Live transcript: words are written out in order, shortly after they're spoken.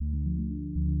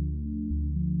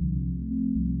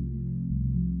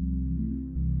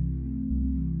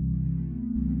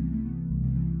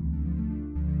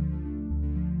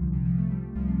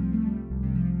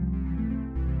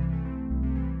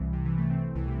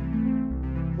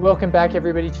Welcome back,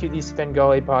 everybody, to the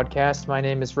Svengali podcast. My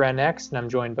name is Ren X, and I'm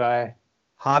joined by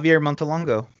Javier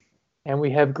Montalongo. And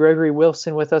we have Gregory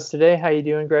Wilson with us today. How you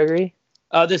doing, Gregory?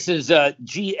 This is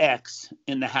GX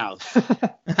in the house.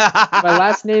 My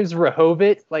last name's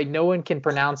Rehovot. Like, no one can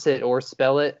pronounce it or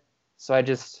spell it, so I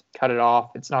just cut it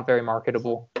off. It's not very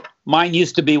marketable. Mine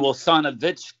used to be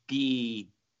Wilsonovitsky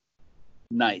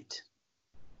Knight.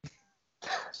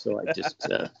 So I just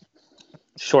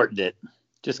shortened it.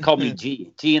 Just call me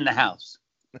G. G in the house.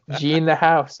 G in the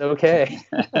house. Okay.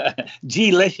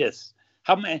 G-licious.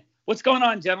 What's going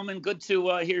on, gentlemen? Good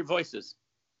to hear your voices.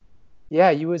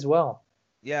 Yeah, you as well.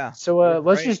 Yeah. So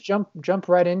let's just jump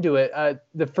right into it.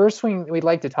 The first thing we'd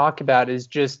like to talk about is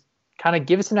just kind of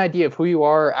give us an idea of who you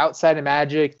are outside of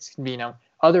Magic.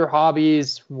 Other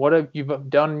hobbies. What have you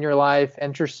done in your life?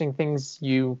 Interesting things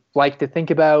you like to think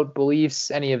about,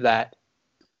 beliefs, any of that.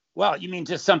 Well, you mean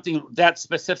just something that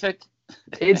specific?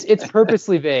 It's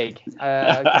purposely vague.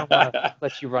 I don't want to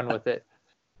let you run with it.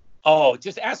 Oh,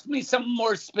 just ask me something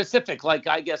more specific. Like,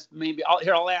 I guess maybe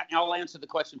I'll answer the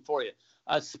question for you.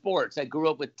 Sports. I grew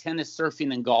up with tennis,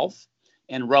 surfing, and golf,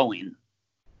 and rowing.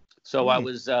 So I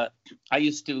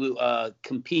used to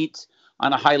compete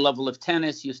on a high level of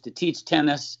tennis. Used to teach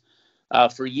tennis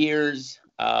for years.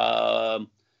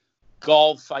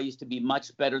 Golf, I used to be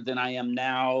much better than I am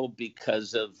now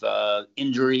because of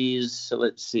injuries. So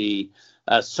let's see.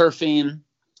 Surfing,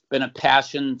 been a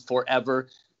passion forever.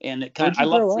 And I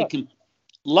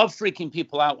love freaking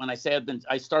people out when I say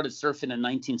I started surfing in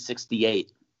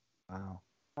 1968.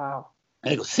 Wow.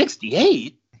 And I go,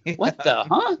 68? What the,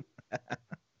 huh?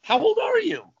 How old are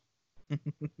you?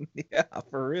 Yeah,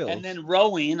 for real. And then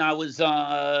rowing, I was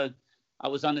on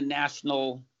a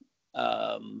national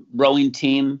rowing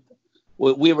team.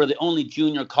 We were the only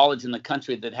junior college in the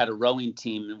country that had a rowing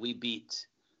team, and we beat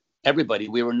everybody.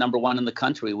 We were number one in the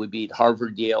country. We beat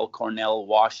Harvard, Yale, Cornell,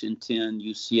 Washington,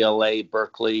 UCLA,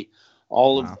 Berkeley,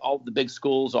 all the big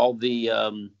schools, all the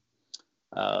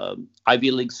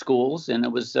Ivy League schools, and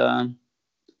it was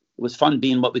fun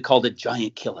being what we called a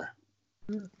giant killer.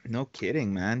 No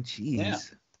kidding, man. Jeez. Yeah.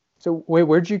 So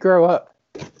where'd you grow up?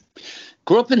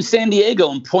 Grew up in San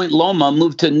Diego in Point Loma,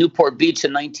 moved to Newport Beach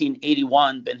in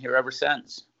 1981, been here ever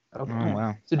since. Okay. Oh,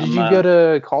 wow. So did you go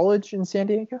to college in San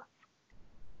Diego?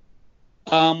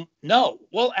 No.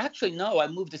 Well, actually, no. I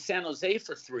moved to San Jose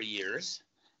for 3 years,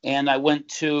 and I went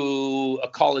to a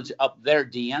college up there,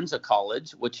 De Anza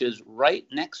College, which is right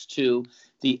next to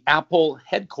the Apple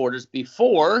headquarters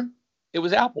before it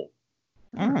was Apple.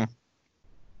 Oh.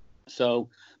 So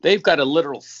they've got a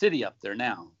literal city up there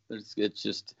now. It's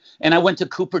just, and I went to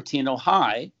Cupertino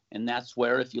High, and that's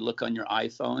where, if you look on your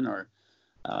iPhone or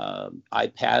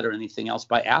iPad or anything else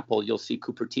by Apple, you'll see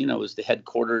Cupertino is the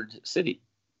headquartered city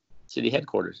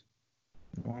headquarters.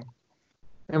 Wow.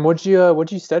 And what'd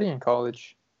you study in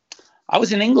college? I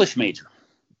was an English major.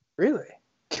 Really?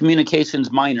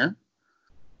 Communications minor.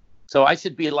 So I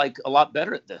should be like a lot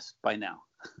better at this by now.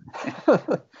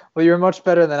 Well, you're much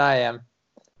better than I am.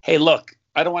 Hey, look.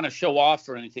 I don't want to show off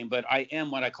or anything, but I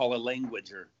am what I call a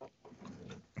languager.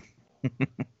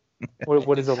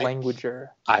 What is a languager?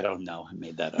 I don't know. I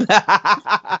made that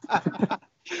up.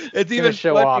 It's even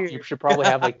show off. You should probably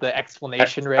have like the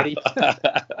explanation ready.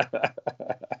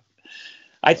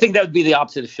 I think that would be the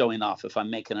opposite of showing off if I'm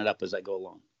making it up as I go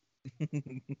along.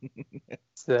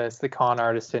 It's the con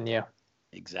artist in you.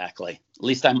 Exactly. At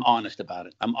least I'm honest about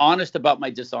it. I'm honest about my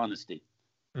dishonesty.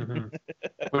 Mm-hmm.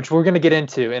 Which we're going to get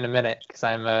into in a minute because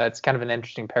it's kind of an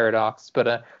interesting paradox.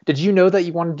 But did you know that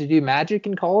you wanted to do Magic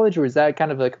in college, or is that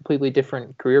kind of a completely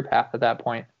different career path at that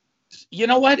point? You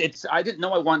know what? I didn't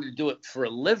know I wanted to do it for a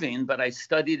living, but I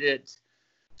studied it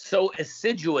so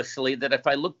assiduously that if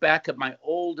I look back at my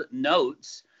old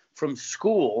notes from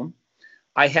school,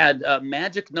 I had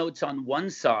Magic notes on one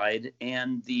side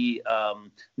and the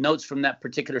notes from that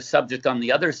particular subject on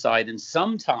the other side, and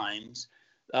sometimes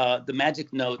the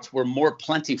Magic notes were more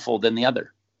plentiful than the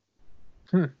other.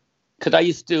 Because I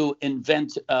used to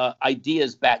invent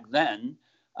ideas back then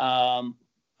and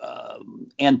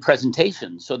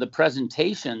presentations. So the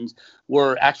presentations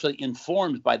were actually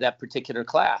informed by that particular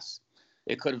class.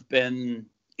 It could have been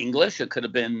English. It could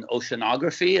have been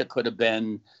oceanography. It could have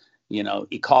been,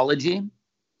 ecology.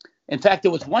 In fact,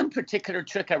 there was one particular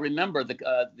trick I remember.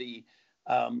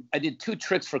 I did 2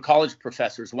 tricks for college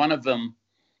professors. One of them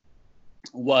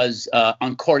was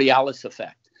on Coriolis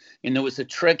effect. And there was a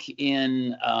trick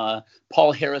in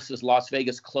Paul Harris's Las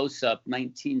Vegas Close-Up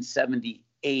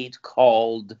 1978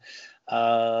 called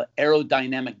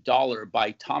Aerodynamic Dollar by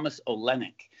Thomas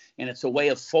Olenek. And it's a way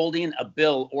of folding a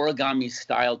bill origami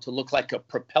style to look like a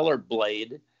propeller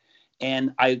blade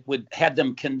and I would have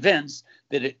them convinced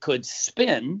that it could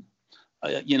spin,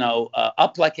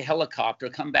 up like a helicopter,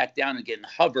 come back down again,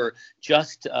 hover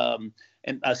just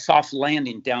and a soft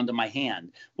landing down to my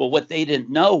hand. Well, what they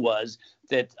didn't know was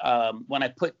that when I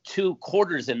put 2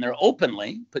 quarters in there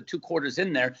openly, put 2 quarters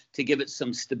in there to give it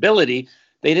some stability,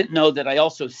 they didn't know that I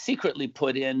also secretly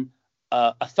put in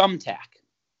a thumbtack.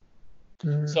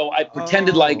 So I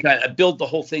pretended like I built the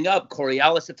whole thing up,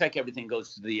 Coriolis effect, everything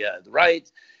goes to the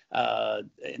right.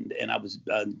 And I was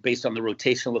based on the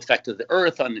rotational effect of the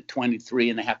Earth on the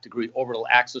 23.5-degree orbital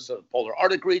axis of the polar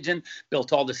Arctic region,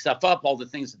 built all this stuff up, all the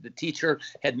things that the teacher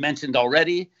had mentioned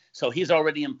already. So he's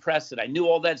already impressed that I knew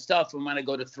all that stuff. And when I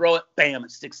go to throw it, bam, it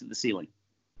sticks to the ceiling.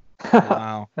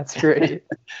 Wow. That's great.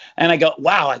 And I go,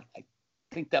 wow, I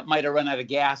think that might have run out of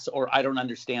gas, or I don't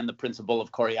understand the principle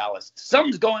of Coriolis.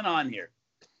 Something's going on here.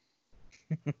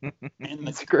 And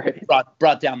That's great.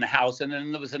 Brought down the house. And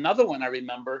then there was another one I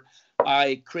remember.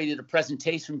 I created a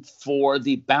presentation for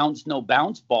the Bounce No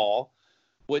Bounce ball,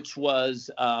 which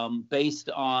was based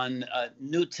on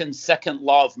Newton's second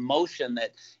law of motion,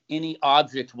 that any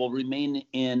object will remain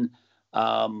in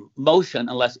motion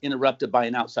unless interrupted by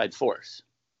an outside force.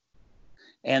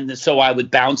 And so I would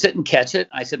bounce it and catch it.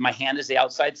 I said, my hand is the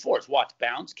outside force. Watch,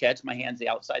 bounce, catch, my hand's the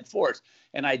outside force.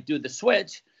 And I'd do the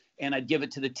switch, and I'd give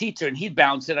it to the teacher, and he'd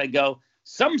bounce it. I'd go,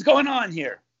 something's going on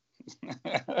here.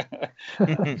 I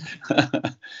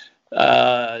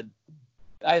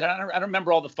don't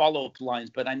remember all the follow-up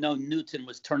lines, but I know Newton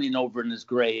was turning over in his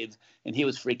grave, and he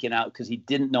was freaking out because he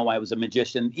didn't know I was a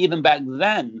magician. Even back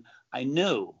then, I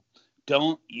knew,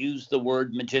 don't use the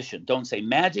word magician. Don't say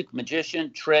magic,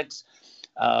 magician, tricks,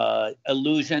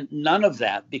 illusion, none of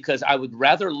that, because I would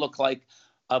rather look like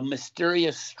a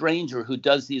mysterious stranger who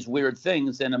does these weird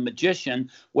things than a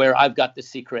magician where I've got the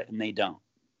secret and they don't.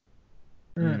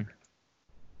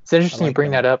 It's interesting you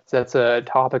bring that up. That's a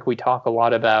topic we talk a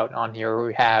lot about on here, or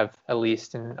we have at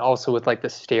least, and also with like the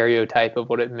stereotype of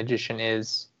what a magician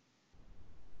is.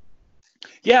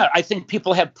 Yeah, I think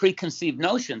people have preconceived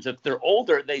notions. If they're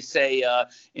older, they say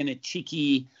in a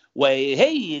cheeky way,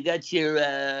 "Hey, you got your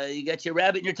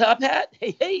rabbit in your top hat?"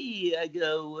 Hey, I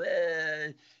go.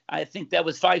 I think that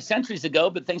was 5 centuries ago,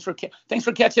 but thanks for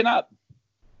catching up.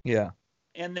 Yeah.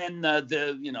 And then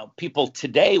people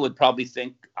today would probably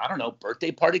think, I don't know,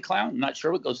 birthday party clown. I'm not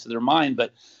sure what goes to their mind,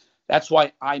 but that's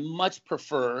why I much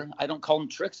prefer. I don't call them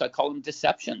tricks. I call them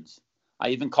deceptions. I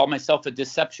even call myself a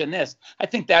deceptionist. I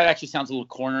think that actually sounds a little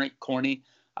corny.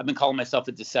 I've been calling myself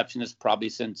a deceptionist probably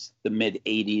since the mid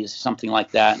 80s, something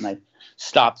like that. And I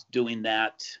stopped doing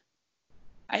that.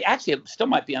 I actually still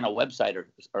might be on a website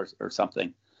or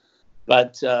something.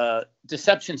 But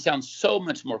deception sounds so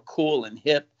much more cool and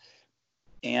hip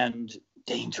and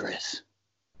dangerous.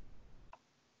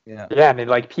 Yeah, and it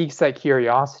like piques that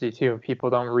curiosity too.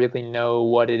 People don't really know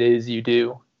what it is you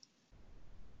do.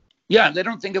 Yeah, they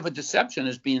don't think of a deception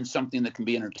as being something that can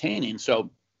be entertaining. So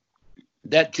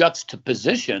that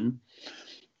juxtaposition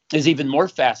is even more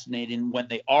fascinating when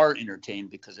they are entertained,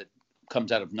 because it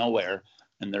comes out of nowhere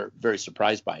and they're very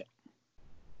surprised by it.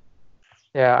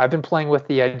 Yeah, I've been playing with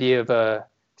the idea of a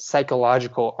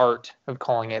psychological art, of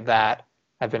calling it that.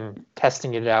 I've been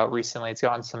testing it out recently. It's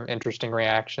gotten some interesting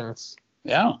reactions.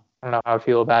 Yeah. I don't know how I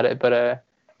feel about it, but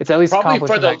it's at least Probably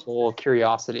accomplishing that goal of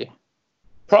curiosity.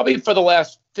 Probably for the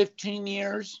last 15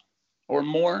 years or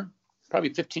more, probably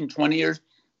 15, 20 years,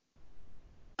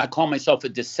 I call myself a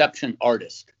deception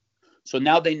artist. So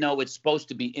now they know it's supposed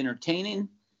to be entertaining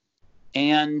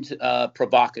and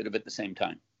provocative at the same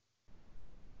time.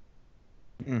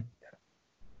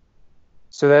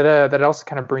 So that also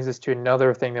kind of brings us to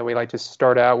another thing that we like to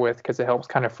start out with, because it helps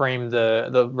kind of frame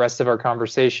the rest of our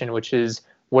conversation, which is,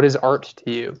 what is art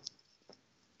to you?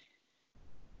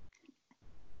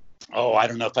 Oh, I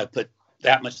don't know if I put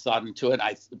that much thought into it.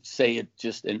 I say it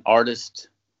just, an artist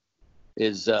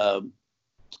is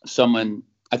someone.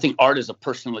 I think art is a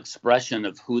personal expression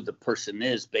of who the person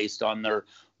is based on their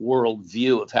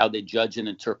worldview of how they judge and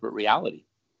interpret reality.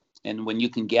 And when you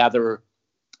can gather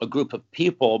a group of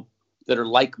people that are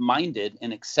like-minded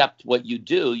and accept what you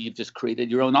do, you've just created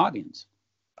your own audience.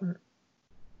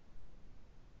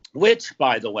 Which,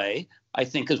 by the way, I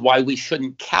think is why we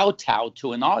shouldn't kowtow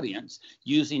to an audience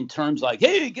using terms like,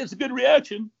 hey, it gets a good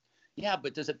reaction. Yeah,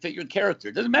 but does it fit your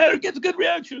character? Doesn't matter, it gets a good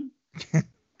reaction.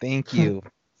 Thank you.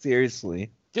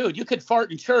 Seriously. Dude, you could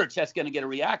fart in church, that's going to get a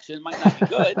reaction. It might not be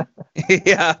good.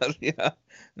 Yeah.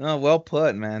 No, well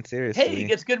put, man. Seriously. Hey, it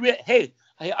gets good reaction. Hey,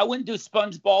 I wouldn't do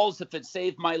sponge balls if it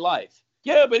saved my life.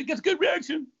 Yeah, but it gets good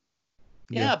reaction.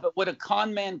 Yeah, but would a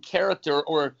con man character,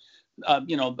 or,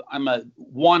 I'm a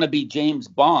wannabe James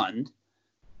Bond,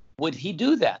 Would he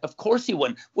do that? Of course he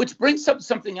wouldn't. Which brings up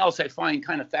something else I find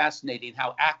kind of fascinating,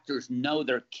 how actors know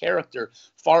their character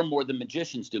far more than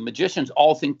magicians do. Magicians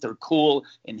all think they're cool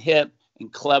and hip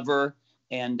and clever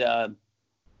and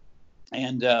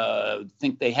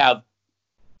think they have,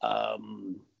 how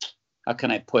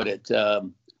can I put it,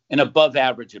 an above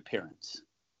average appearance.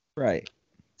 Right.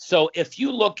 So if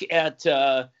you look at,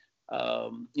 a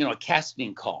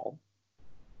casting call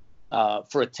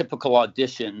for a typical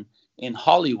audition in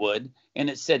Hollywood, and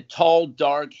it said tall,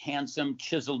 dark, handsome,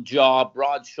 chiseled jaw,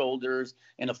 broad shoulders,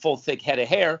 and a full, thick head of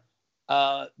hair,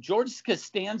 George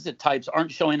Costanza types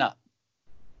aren't showing up.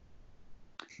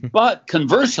 But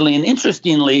conversely, and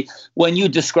interestingly, when you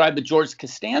describe a George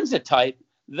Costanza type,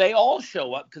 they all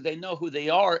show up because they know who they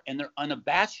are and they're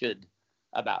unabashed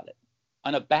about it.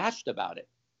 Unabashed about it.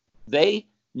 They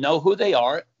know who they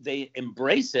are, they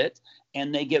embrace it,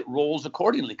 and they get roles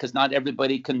accordingly because not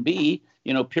everybody can be,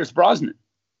 Pierce Brosnan.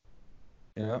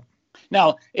 Yeah.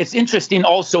 Now, it's interesting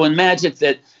also in magic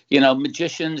that,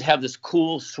 magicians have this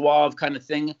cool, suave kind of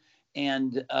thing.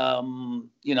 And,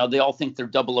 they all think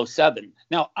they're 007.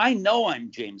 Now, I know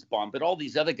I'm James Bond, but all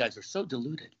these other guys are so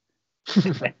deluded.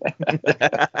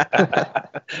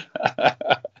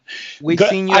 We've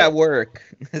seen you at work.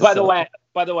 By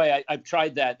the way, I've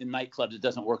tried that in nightclubs. It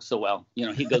doesn't work so well.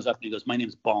 He goes up and he goes, "My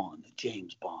name's Bond,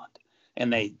 James Bond,"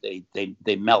 and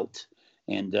they melt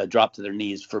and drop to their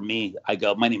knees. For me, I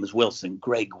go, "My name is Wilson,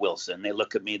 Greg Wilson." They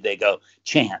look at me, they go,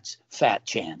 "Chance, Fat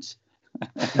Chance."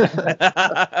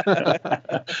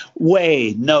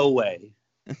 Way, no way.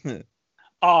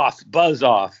 Off, buzz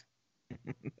off.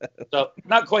 So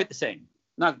not quite the same.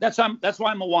 That's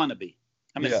why I'm a wannabe.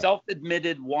 I'm a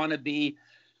self-admitted wannabe,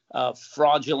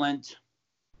 fraudulent,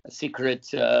 secret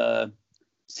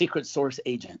source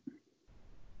agent.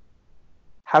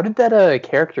 How did that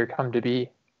character come to be?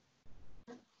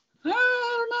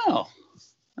 I don't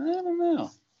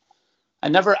know. I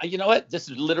never. You know what? This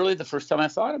is literally the first time I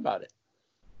thought about it.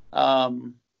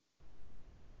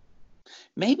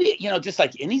 Maybe, just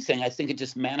like anything, I think it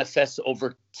just manifests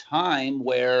over time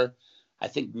where I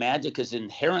think magic is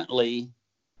inherently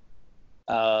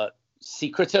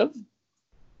secretive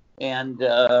and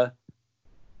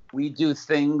we do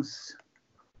things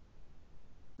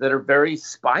that are very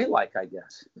spy-like, I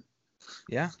guess.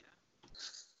 Yeah.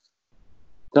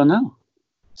 Don't know.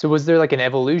 So was there like an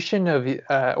evolution of,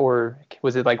 or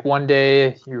was it like one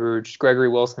day you were just Gregory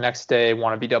Wilson, next day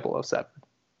want to be 007?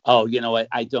 Oh, you know what?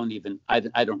 I don't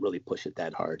really push it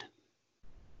that hard.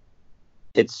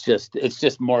 It's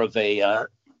just more of a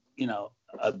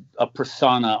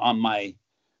persona on my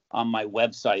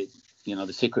website,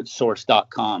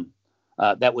 thesecretsource.com.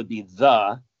 That would be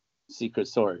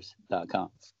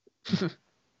thesecretsource.com.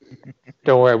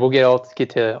 Don't worry, we'll get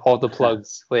to all the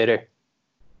plugs later.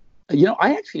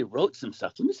 I actually wrote some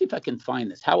stuff. Let me see if I can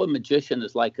find this. How a magician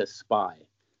is like a spy.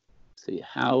 Let's see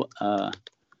how a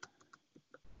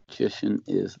magician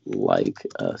is like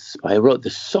a spy. I wrote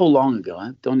this so long ago.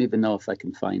 I don't even know if I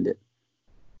can find it.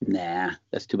 Nah,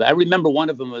 that's too bad. I remember one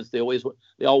of them was they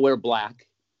all wear black.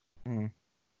 Mm.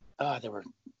 Oh, they were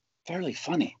fairly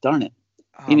funny. Darn it.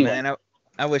 Oh, anyway, man,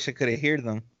 I wish I could have heard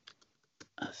them.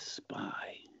 A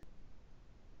spy.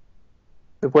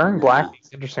 The wearing black is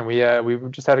interesting. We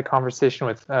just had a conversation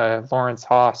with Lawrence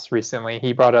Haas recently.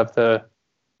 He brought up the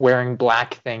wearing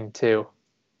black thing too.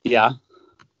 Yeah.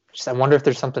 I wonder if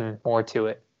there's something more to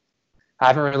it.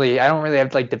 I don't really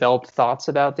have like developed thoughts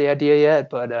about the idea yet,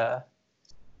 but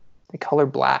the color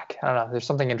black, I don't know. There's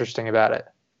something interesting about it.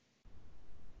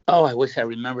 Oh, I wish I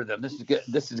remembered them.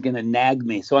 This is going to nag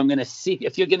me. So I'm going to see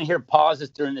if you're going to hear pauses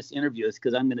during this interview. It's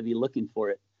because I'm going to be looking for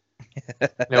it.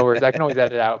 No worries. I can always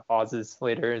edit out pauses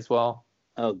later as well.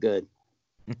 Oh, good.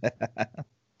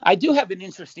 I do have an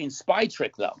interesting spy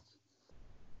trick, though.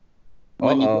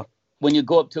 When you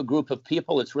go up to a group of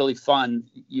people, it's really fun.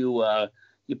 You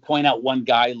point out one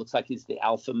guy, looks like he's the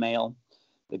alpha male,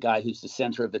 the guy who's the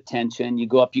center of attention. You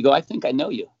go up, you go, "I think I know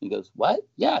you." He goes, "What?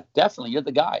 Yeah, definitely. You're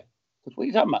the guy." Goes, "What are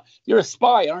you talking about? You're a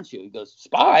spy, aren't you?" He goes,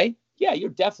 "Spy? Yeah,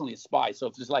 you're definitely a spy." So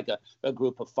if there's like a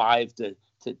group of 5 to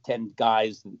 10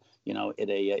 guys,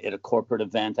 at a corporate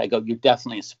event, I go, "You're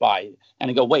definitely a spy." And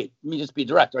I go, "Wait, let me just be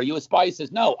direct. Are you a spy?" He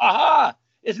says, "No." Aha!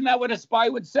 Isn't that what a spy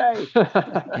would say?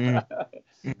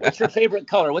 What's your favorite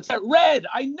color? What's that? Red.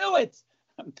 I knew it.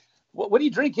 What are you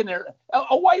drinking there?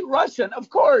 A White Russian, of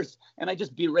course. And I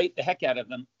just berate the heck out of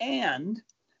them. And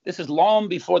this is long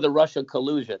before the Russia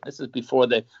collusion. This is before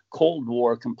the Cold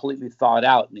War completely thawed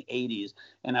out in the 80s.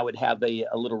 And I would have a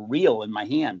little reel in my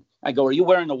hand. I go, "Are you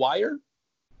wearing a wire?"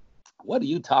 What are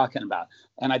you talking about?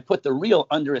 And I'd put the reel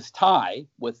under his tie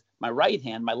with my right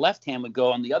hand. My left hand would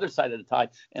go on the other side of the tie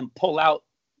and pull out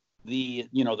the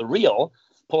reel,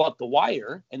 pull out the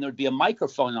wire, and there'd be a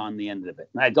microphone on the end of it.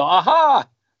 And I'd go, aha!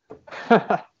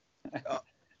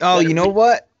 Oh, you know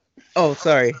what? Oh,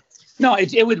 sorry. No,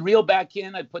 it would reel back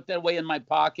in. I'd put that away in my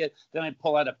pocket. Then I'd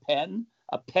pull out a pen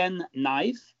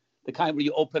knife, the kind where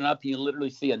you open up and you literally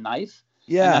see a knife.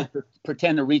 Yeah. And I'd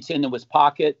pretend to reach into his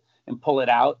pocket and pull it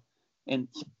out. And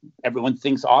everyone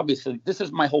thinks, obviously, this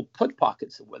is my whole put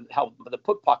pockets, how the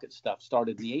put pocket stuff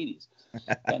started in the 80s.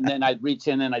 And then I'd reach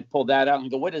in and I'd pull that out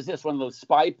and go, what is this? One of those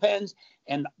spy pens?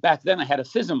 And back then I had a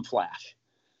FISM flash.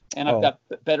 And I've got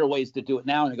better ways to do it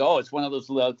now. And I go, it's one of those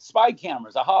spy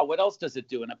cameras. Aha, what else does it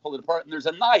do? And I pull it apart and there's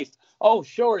a knife. Oh,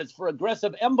 sure, it's for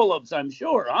aggressive envelopes, I'm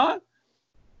sure, huh?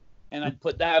 And I'd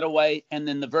put that away. And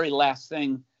then the very last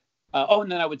thing,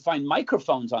 and then I would find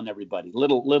microphones on everybody,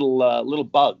 little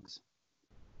bugs.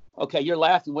 Okay, you're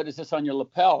laughing. What is this on your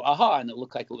lapel? Aha, and it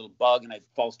looked like a little bug. And I'd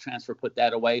false transfer, put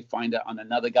that away, find it on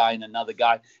another guy and another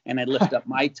guy. And I'd lift up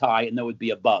my tie and there would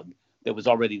be a bug that was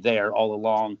already there all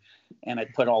along. And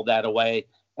I'd put all that away.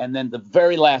 And then the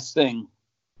very last thing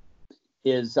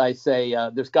is I say,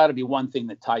 there's got to be one thing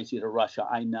that ties you to Russia.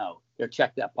 I know. Here,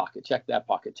 check that pocket, check that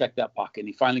pocket, check that pocket. And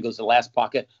he finally goes to the last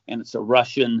pocket, and it's a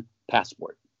Russian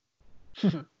passport.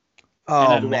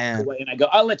 Oh, man. Walk away and I go,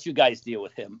 I'll let you guys deal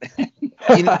with him.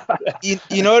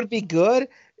 you know what'd be good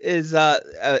is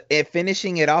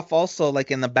finishing it off also, like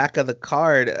in the back of the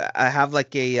card, I have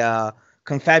like a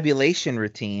confabulation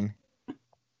routine.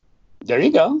 There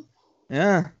you go.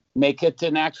 Yeah. Make it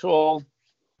an actual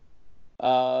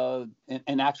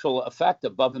effect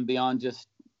above and beyond just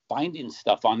finding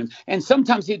stuff on him. And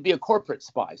sometimes he'd be a corporate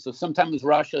spy. So sometimes it was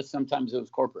Russia, sometimes it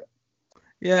was corporate.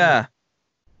 Yeah.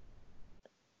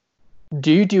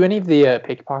 Do you do any of the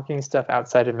pickpocketing stuff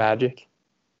outside of Magic?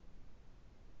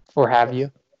 Or have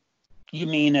you? You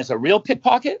mean as a real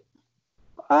pickpocket?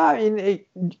 Not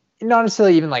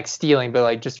necessarily even like stealing, but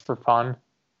like just for fun.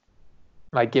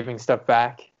 Like giving stuff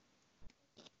back.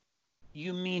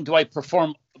 You mean, do I do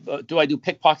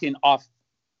pickpocketing off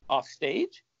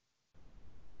stage?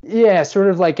 Yeah, sort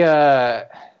of like I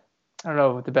don't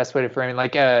know what the best way to frame it.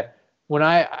 Like when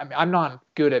I'm not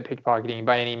good at pickpocketing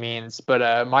by any means,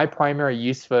 but my primary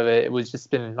use of it was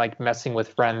just been like messing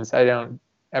with friends. I don't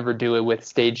ever do it with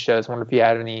stage shows. I wonder if you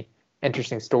had any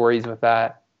interesting stories with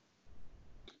that.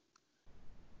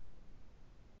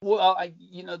 Well,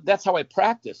 that's how I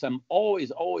practice. I'm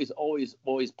always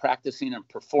practicing and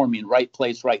performing right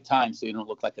place, right time, so you don't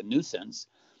look like a nuisance.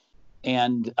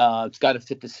 And it's got to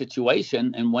fit the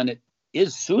situation. And when it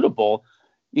is suitable,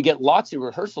 you get lots of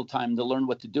rehearsal time to learn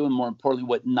what to do and, more importantly,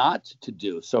 what not to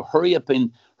do. So hurry up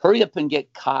and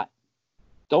get caught.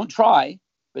 Don't try,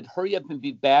 but hurry up and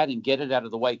be bad and get it out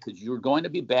of the way, because you're going to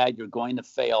be bad. You're going to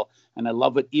fail. And I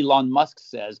love what Elon Musk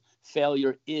says.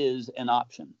 Failure is an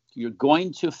option. You're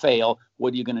going to fail.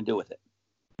 What are you going to do with it?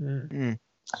 Mm-hmm.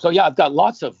 So, yeah, I've got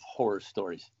lots of horror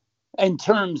stories. In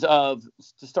terms of,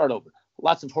 to start over,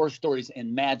 lots of horror stories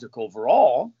in magic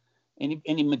overall.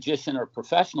 Any magician or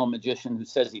professional magician who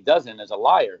says he doesn't is a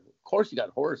liar. Of course, you got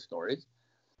horror stories.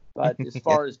 But as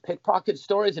far as pickpocket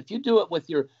stories, if you do it with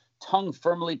your tongue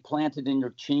firmly planted in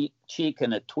your cheek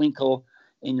and a twinkle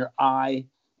in your eye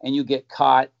and you get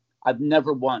caught, I've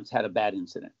never once had a bad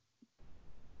incident.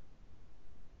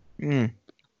 Mm.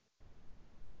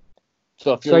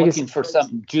 So if you're looking for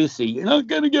something juicy, you're not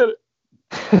going to get it.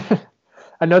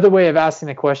 Another way of asking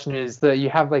the question is that you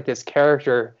have like this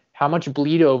character. How much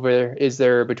bleed over is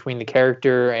there between the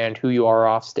character and who you are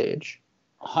off stage?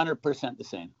 100% the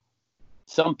same.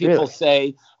 Some people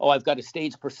say, oh, I've got a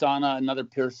stage persona. Another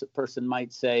person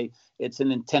might say it's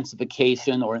an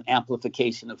intensification or an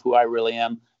amplification of who I really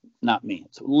am. Not me.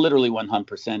 It's literally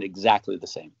 100% exactly the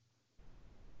same.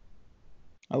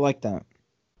 I like that.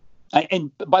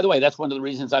 And by the way, that's one of the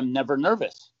reasons I'm never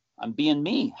nervous. I'm being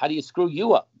me. How do you screw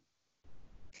you up?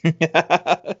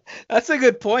 That's a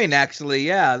good point, actually.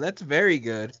 Yeah, that's very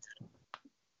good.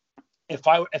 If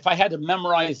I had to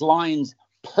memorize lines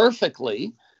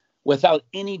perfectly without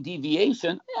any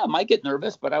deviation, yeah, I might get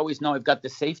nervous, but I always know I've got the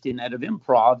safety net of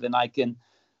improv, and I can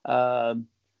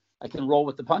roll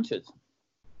with the punches.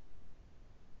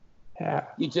 Yeah.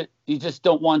 You just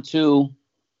don't want to.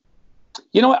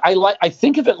 You know what? I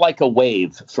think of it like a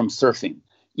wave from surfing.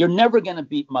 You're never going to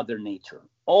beat Mother Nature.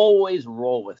 Always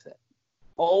roll with it.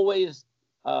 Always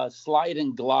slide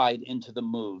and glide into the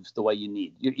moves the way you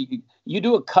need. You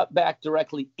do a cut back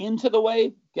directly into the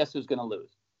wave, guess who's going to lose?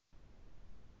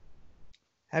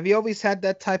 Have you always had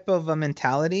that type of a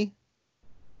mentality?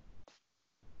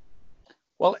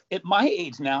 Well, at my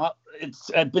age now,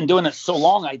 I've been doing it so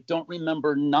long, I don't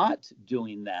remember not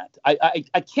doing that.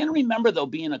 I can remember, though,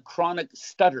 being a chronic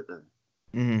stutterer.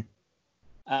 Mm-hmm.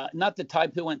 Not the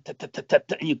type who went, and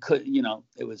you could,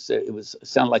 it was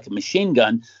sound like a machine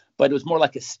gun, but it was more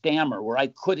like a stammer where I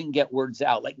couldn't get words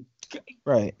out. Like,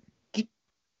 right.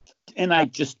 And I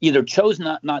just either chose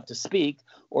not to speak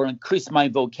or increase my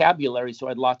vocabulary so I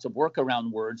had lots of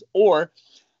workaround words, or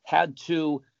had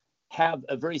to have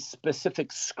a very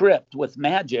specific script with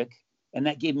magic, and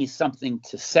that gave me something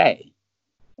to say.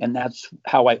 And that's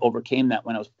how I overcame that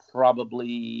when I was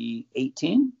probably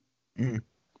 18. Mm-hmm.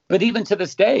 But even to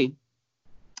this day,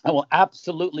 I will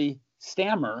absolutely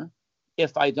stammer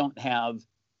if I don't have,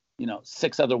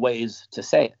 6 other ways to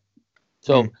say it.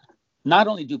 So not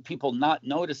only do people not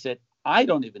notice it, I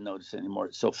don't even notice it anymore.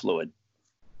 It's so fluid.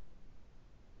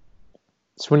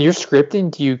 So when you're scripting,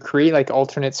 do you create like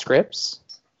alternate scripts?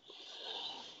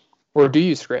 Or do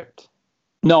you script?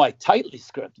 No, I tightly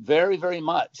script very, very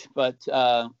much, but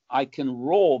I can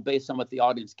roll based on what the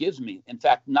audience gives me. In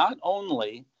fact, not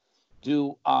only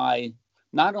am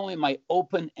I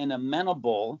open and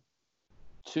amenable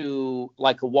to,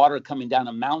 like a water coming down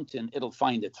a mountain, it'll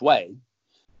find its way,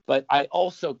 but I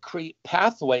also create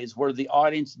pathways where the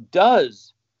audience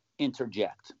does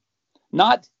interject.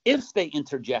 Not if they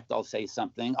interject, I'll say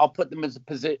something. I'll put them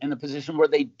in a position where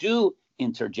they do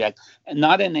interject, and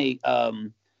not in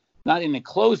a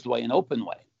closed way, an open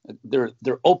way.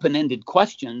 They're open-ended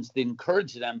questions that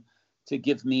encourage them to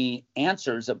give me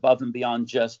answers above and beyond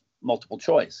just multiple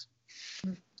choice.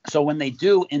 So when they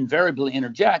do invariably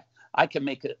interject, I can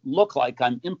make it look like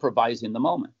I'm improvising the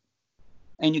moment.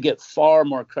 And you get far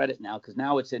more credit now, because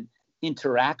now it's an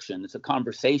interaction. It's a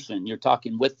conversation. You're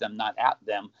talking with them, not at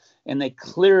them. And they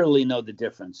clearly know the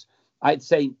difference. I'd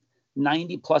say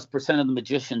 90+% of the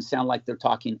magicians sound like they're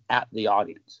talking at the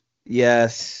audience.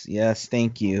 Yes.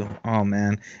 Thank you. Oh,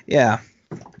 man. Yeah,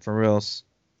 for reals.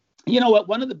 You know what?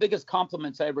 One of the biggest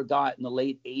compliments I ever got in the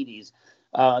late 80s,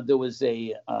 there was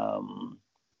a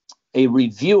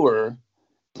reviewer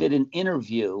did an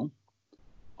interview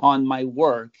on my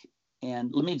work.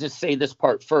 And let me just say this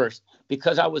part first,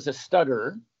 because I was a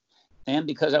stutterer and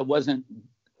because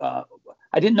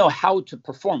I didn't know how to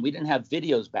perform. We didn't have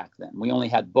videos back then. We only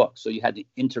had books. So you had to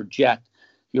interject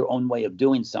your own way of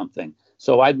doing something.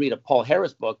 So I'd read a Paul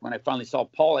Harris book. When I finally saw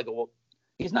Paul, I go, well,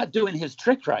 he's not doing his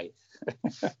trick right.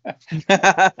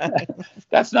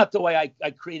 That's not the way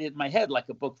I created in my head, like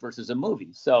a book versus a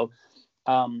movie. So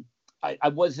I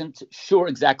wasn't sure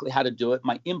exactly how to do it.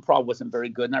 My improv wasn't very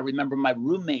good. And I remember my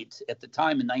roommate at the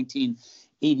time in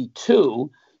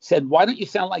 1982 said, why don't you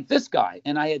sound like this guy?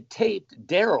 And I had taped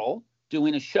Daryl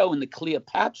doing a show in the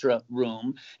Cleopatra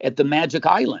room at the Magic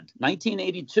Island,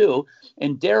 1982.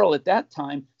 And Daryl at that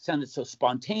time sounded so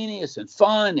spontaneous and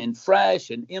fun and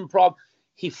fresh and improv.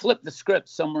 He flipped the script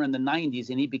somewhere in the 90s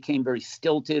and he became very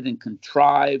stilted and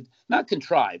contrived, not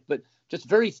contrived, but just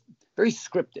very, very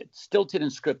scripted, stilted and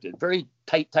scripted, very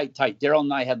tight. Daryl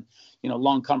and I had,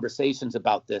 long conversations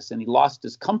about this, and he lost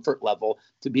his comfort level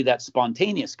to be that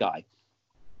spontaneous guy.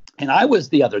 And I was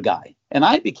the other guy, and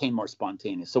I became more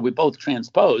spontaneous. So we both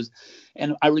transposed.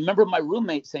 And I remember my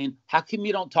roommate saying, how come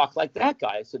you don't talk like that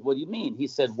guy? I said, what do you mean? He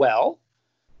said, well,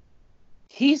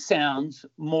 he sounds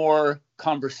more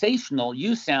conversational.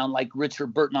 You sound like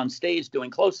Richard Burton on stage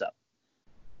doing close-up.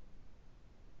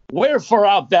 Wherefore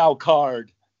art thou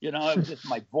card? It was just,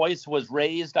 my voice was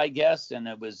raised, I guess, and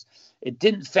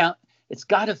it's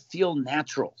got to feel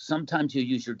natural. Sometimes you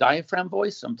use your diaphragm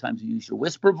voice, sometimes you use your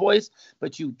whisper voice,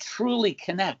 but you truly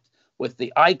connect with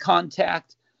the eye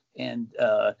contact and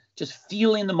just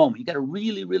feeling the moment. You got to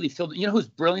really, really feel. You know who's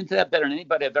brilliant at that, better than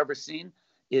anybody I've ever seen,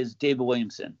 is David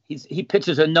Williamson. He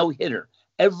pitches a no-hitter.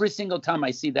 Every single time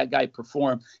I see that guy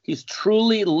perform, he's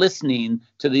truly listening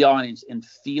to the audience and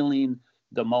feeling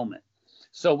the moment.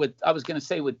 So I was going to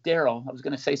say with Daryl, I was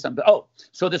going to say something. Oh,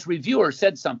 so this reviewer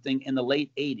said something in the late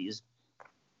 80s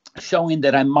showing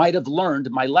that I might have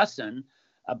learned my lesson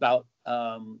about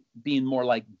being more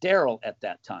like Daryl at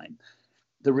that time.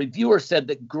 The reviewer said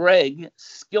that Greg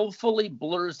skillfully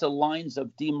blurs the lines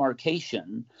of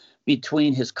demarcation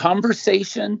between his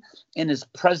conversation and his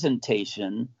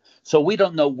presentation, so we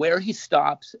don't know where he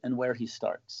stops and where he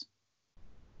starts.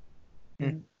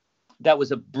 Mm-hmm. That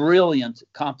was a brilliant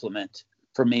compliment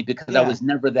for me, because I was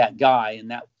never that guy,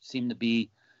 and that seemed to be,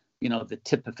 the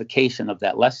typification of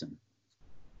that lesson.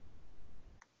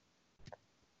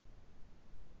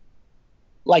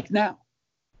 Like now.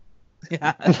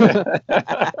 Yeah.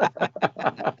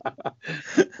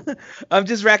 I'm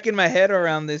just racking my head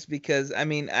around this because I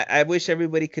mean I wish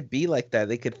everybody could be like that.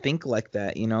 They could think like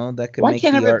that, you know. That could Why make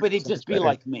can't the art everybody so just much be better.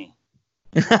 like me?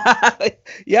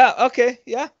 Yeah. Okay.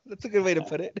 Yeah. That's a good way to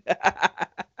put it.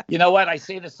 You know what? I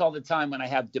say this all the time when I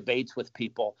have debates with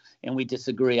people and we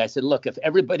disagree. I said, look, if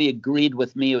everybody agreed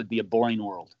with me, it would be a boring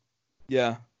world.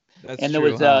 Yeah. That's And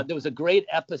true. there was a great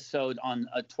episode on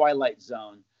a Twilight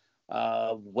Zone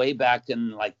way back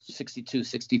in like 62,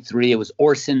 63. It was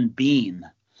Orson Bean.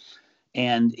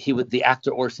 And he was the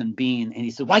actor Orson Bean. And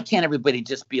he said, why can't everybody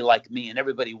just be like me? And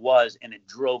everybody was. And it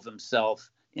drove himself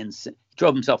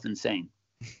insane.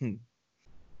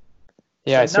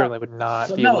 Yeah, So I certainly would not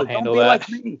So be able no, to handle don't be that. like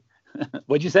me.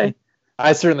 What'd you say?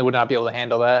 I certainly would not be able to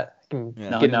handle that. I can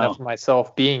Yeah. get No. enough of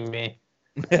myself being me.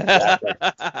 Exactly.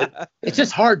 It's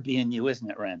just hard being you, isn't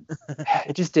it, Ren?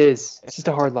 It just is. It's just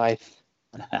a hard life.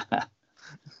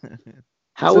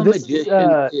 How So a this,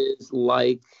 magician is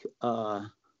like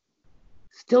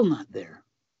still not there.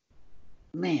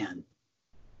 Man.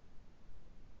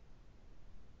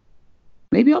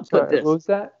 Maybe I'll put Sorry, this. what was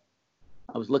that?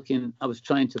 I was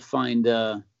trying to find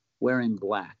Wearing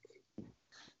Black. I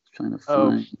was trying to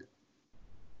Oh. find.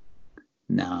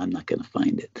 No, I'm not going to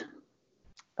find it.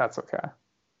 That's okay.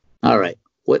 All right.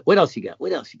 What else you got?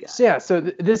 So yeah, so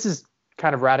this is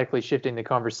kind of radically shifting the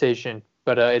conversation,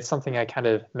 but it's something I kind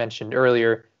of mentioned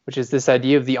earlier, which is this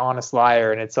idea of the honest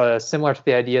liar, and it's similar to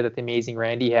the idea that the Amazing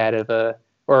Randy had of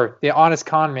or the honest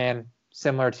con man,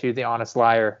 similar to the honest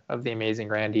liar of the Amazing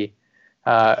Randy.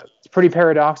 It's pretty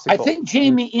paradoxical. I think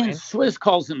Jamie Ian Swiss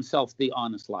calls himself the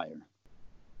honest liar.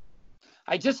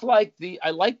 I like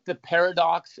the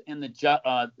paradox and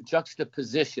the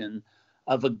juxtaposition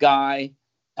of a guy.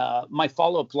 My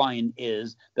follow-up line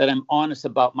is that I'm honest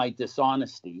about my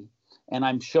dishonesty, and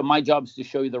I'm sure my job is to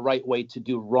show you the right way to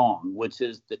do wrong, which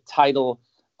is the title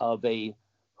of a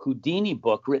Houdini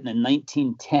book written in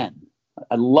 1910.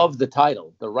 I love the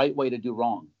title, The Right Way to Do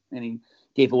Wrong. And he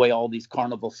gave away all these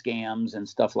carnival scams and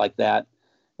stuff like that.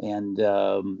 And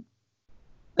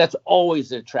that's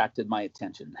always attracted my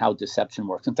attention, how deception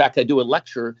works. In fact, I do a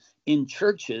lecture in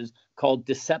churches called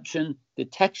Deception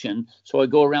Detection. So I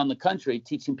go around the country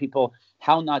teaching people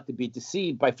how not to be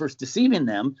deceived by first deceiving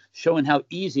them, showing how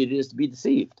easy it is to be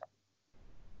deceived.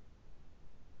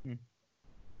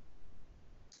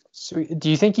 So do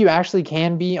you think you actually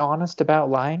can be honest about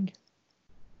lying?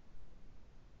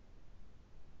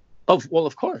 Oh, well,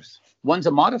 of course. One's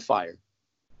a modifier.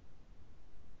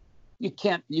 You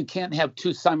can't have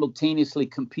two simultaneously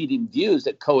competing views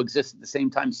that coexist at the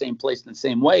same time, same place, in the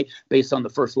same way, based on the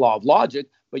first law of logic.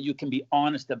 But you can be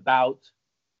honest about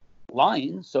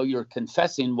lying, so you're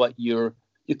confessing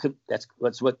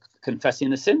that's what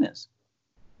confessing a sin is.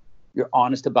 You're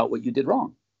honest about what you did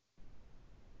wrong.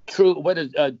 True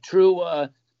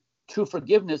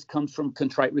forgiveness comes from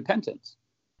contrite repentance.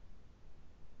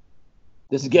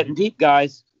 This is getting deep,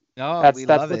 guys. No, That's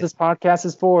love what it. this podcast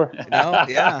is for. No,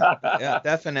 yeah,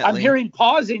 definitely. I'm hearing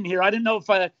pausing here. I didn't know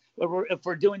if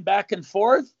we're doing back and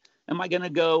forth. Am I going to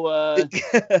go?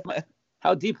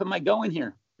 How deep am I going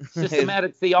here?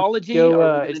 Systematic theology.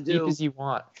 Go as deep as you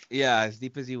want. Yeah, as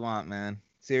deep as you want, man.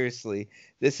 Seriously,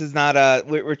 this is not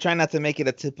we're trying not to make it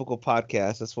a typical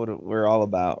podcast. That's what we're all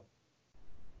about.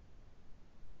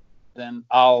 Then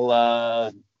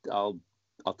I'll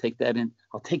take that in.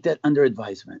 I'll take that under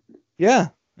advisement. Yeah,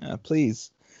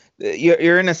 please.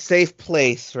 You're in a safe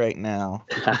place right now.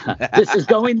 This is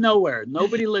going nowhere.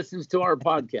 Nobody listens to our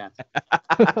podcast.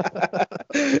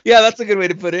 Yeah, that's a good way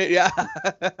to put it. Yeah.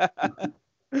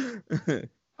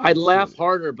 I'd laugh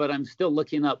harder, but I'm still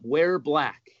looking up Wear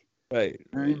Black. Right.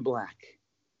 Wearing Black.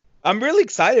 I'm really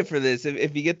excited for this.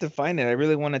 If you get to find it, I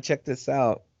really want to check this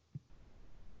out.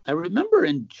 I remember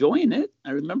enjoying it.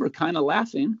 I remember kind of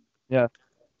laughing. Yeah.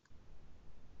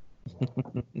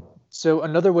 So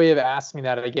another way of asking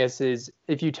that, I guess, is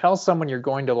if you tell someone you're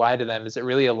going to lie to them, is it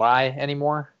really a lie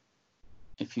anymore?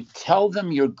 If you tell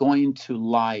them you're going to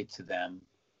lie to them,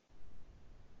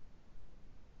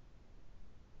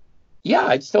 yeah,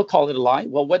 I'd still call it a lie.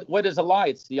 Well, what is a lie?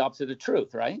 It's the opposite of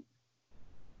truth, right?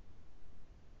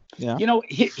 Yeah. You know,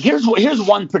 here's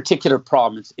one particular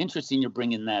problem. It's interesting you're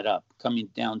bringing that up, coming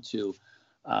down to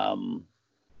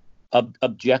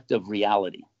objective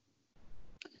reality.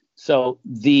 So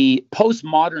the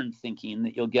postmodern thinking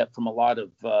that you'll get from a lot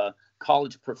of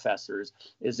college professors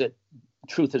is that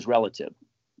truth is relative,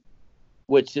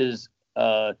 which is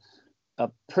a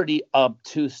pretty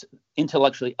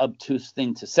intellectually obtuse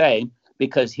thing to say,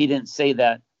 because he didn't say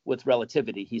that with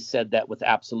relativity. He said that with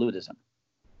absolutism.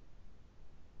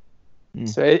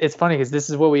 So it's funny because this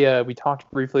is what we talked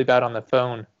briefly about on the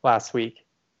phone last week.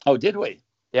 Oh, did we?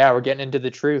 Yeah, we're getting into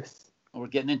the truth. We're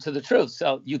getting into the truth.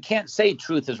 So you can't say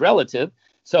truth is relative.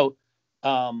 So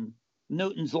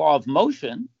Newton's law of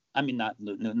motion, not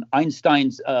Newton,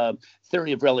 Einstein's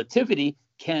theory of relativity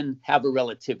can have a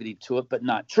relativity to it, but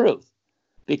not truth.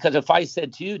 Because if I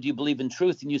said to you, do you believe in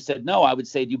truth? And you said no, I would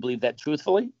say, do you believe that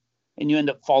truthfully? And you end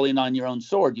up falling on your own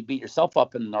sword. You beat yourself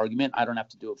up in an argument. I don't have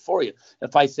to do it for you.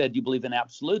 If I said you believe in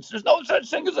absolutes, there's no such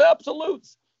thing as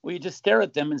absolutes. Well, you just stare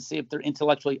at them and see if they're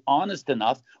intellectually honest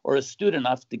enough or astute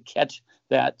enough to catch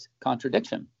that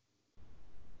contradiction.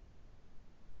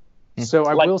 So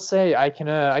I will say I can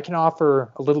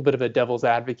offer a little bit of a devil's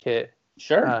advocate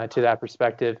to that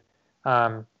perspective.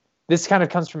 This kind of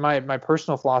comes from my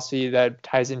personal philosophy that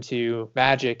ties into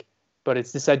magic, but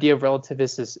it's this idea of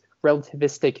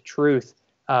relativistic truth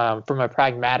from a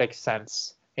pragmatic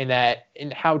sense,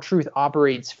 in how truth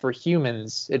operates for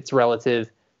humans, it's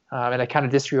relative, and it kind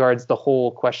of disregards the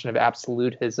whole question of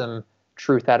absolutism,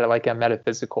 truth at a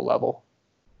metaphysical level.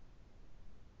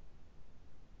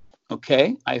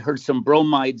 Okay, I heard some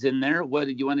bromides in there. What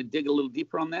did you want to dig a little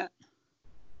deeper on that?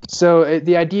 So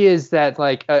the idea is that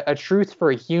a truth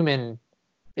for a human,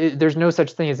 there's no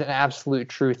such thing as an absolute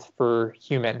truth for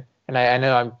human. And I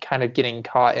know I'm kind of getting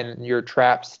caught in your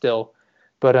trap still,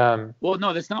 but well,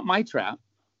 no, that's not my trap.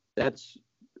 That's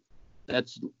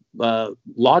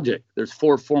logic. There's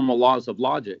 4 formal laws of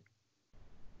logic.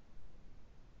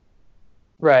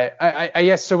 Right. I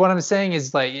guess so. What I'm saying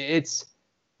is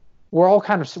we're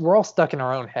all stuck in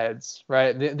our own heads,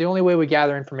 right? The only way we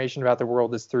gather information about the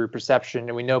world is through perception,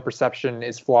 and we know perception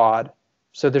is flawed.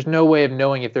 So there's no way of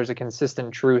knowing if there's a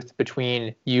consistent truth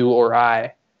between you or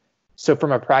I. So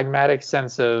from a pragmatic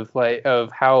sense of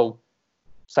how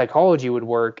psychology would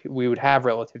work, we would have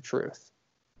relative truth.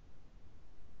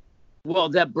 Well,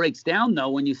 that breaks down though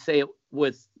when you say it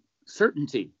with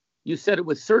certainty. You said it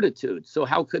with certitude. So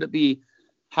how could it be?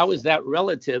 How is that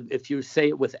relative if you say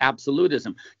it with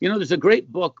absolutism? There's a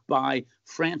great book by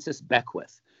Francis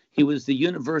Beckwith. He was the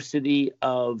University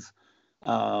of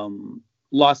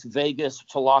Las Vegas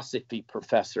philosophy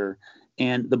professor,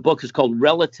 and the book is called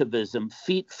Relativism,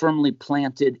 Feet Firmly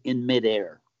Planted in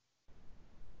Midair.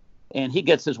 And he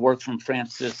gets his work from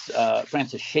Francis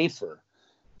Schaeffer.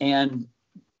 And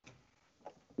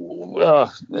I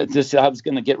was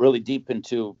going to get really deep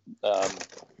into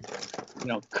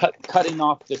cutting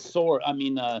off the sword.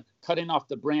 Cutting off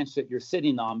the branch that you're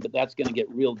sitting on, but that's going to get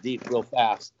real deep real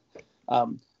fast.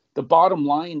 The bottom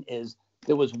line is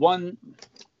there was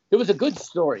a good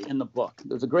story in the book.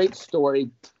 There's a great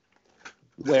story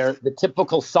where the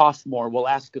typical sophomore will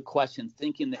ask a question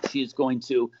thinking that she's going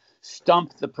to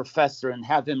stump the professor and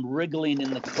have him wriggling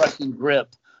in the crushing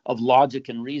grip of logic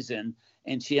and reason.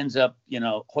 And she ends up,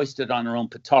 hoisted on her own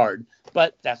petard.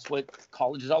 But that's what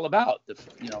college is all about, the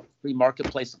free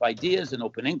marketplace of ideas and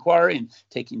open inquiry and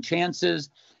taking chances.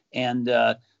 And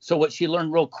so what she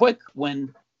learned real quick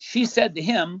when she said to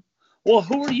him, well,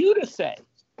 who are you to say?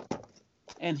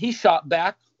 And he shot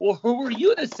back, well, who are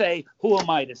you to say? Who am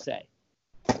I to say?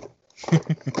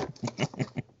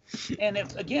 And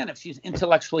if she's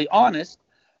intellectually honest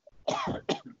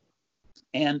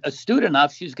and astute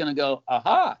enough, she's going to go,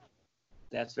 aha.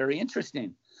 That's very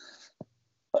interesting.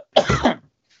 I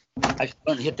should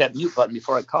learn to hit that mute button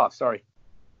before I cough. Sorry,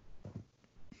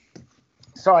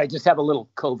 I just have a little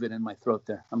COVID in my throat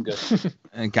there. I'm good.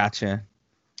 Gotcha.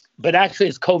 But actually,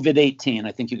 it's COVID-18.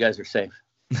 I think you guys are safe.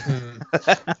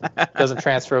 Doesn't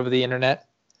transfer over the internet?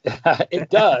 It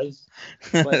does.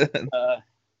 But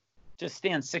just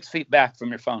stand 6 feet back from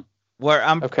your phone.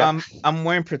 I'm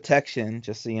wearing protection,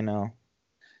 just so you know.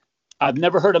 I've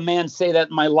never heard a man say that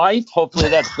in my life. Hopefully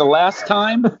that's the last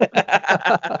time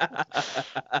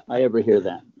I ever hear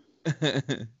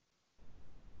that.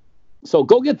 So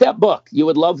go get that book. You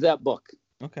would love that book.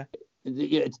 Okay.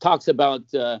 It talks about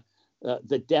the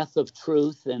death of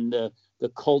truth and the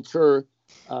culture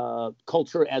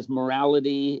as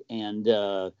morality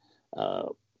and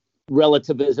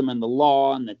relativism and the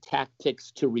law and the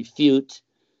tactics to refute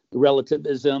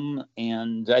relativism.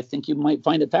 And I think you might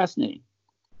find it fascinating.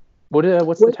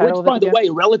 What's the title of it? By the way,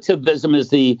 relativism is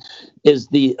the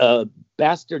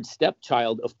bastard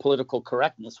stepchild of political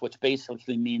correctness, which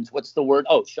basically means, what's the word?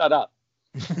 Oh, shut up.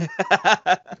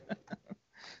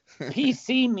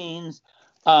 PC means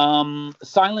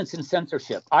silence and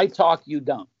censorship. I talk, you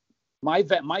don't. My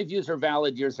views are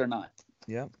valid, yours are not.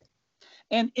 Yeah.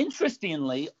 And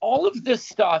interestingly, all of this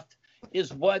stuff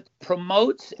is what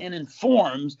promotes and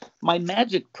informs my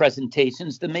magic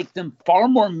presentations to make them far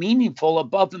more meaningful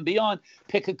above and beyond.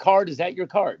 Pick a card. Is that your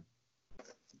card?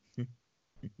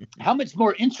 How much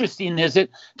more interesting is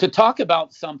it to talk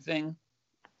about something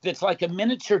that's like a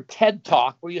miniature TED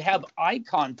Talk where you have eye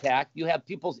contact, you have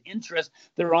people's interest,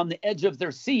 they're on the edge of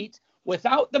their seat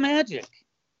without the magic.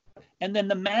 And then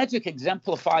the magic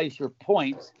exemplifies your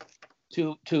point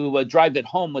to drive it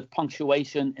home with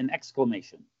punctuation and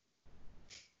exclamation.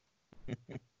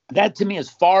 That to me is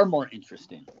far more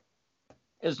interesting,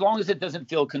 as long as it doesn't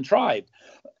feel contrived.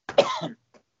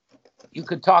 You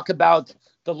could talk about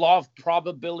the law of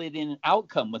probability and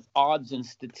outcome with odds and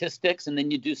statistics, and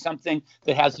then you do something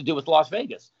that has to do with Las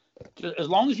Vegas. As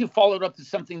long as you follow it up to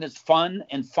something that's fun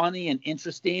and funny and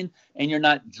interesting, and you're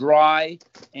not dry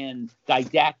and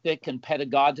didactic and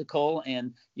pedagogical,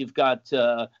 and you've got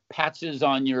patches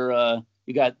on your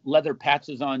you got leather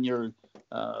patches on your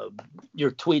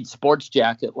tweed sports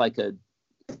jacket like a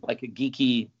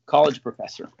geeky college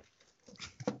professor.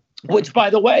 Which, by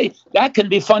the way, that can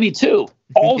be funny too.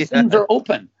 All things are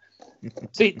open.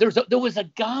 See, there was a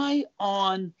guy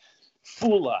on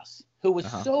Fool Us who was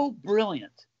so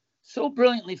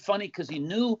brilliantly funny because he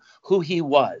knew who he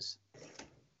was.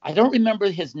 I don't remember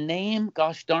his name,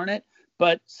 gosh darn it,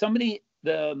 but somebody,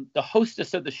 the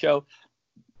hostess of the show,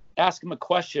 asked him a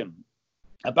question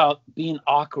about being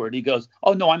awkward. He goes,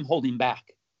 "Oh no, I'm holding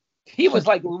back." He was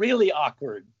like really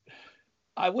awkward.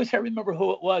 I wish I remember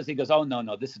who it was. He goes, "Oh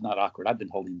no, this is not awkward. I've been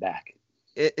holding back."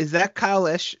 Is that Kyle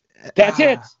Esch? That's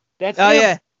it. That's him.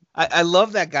 Yeah. I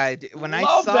love that guy. When I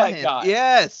saw that him, guy.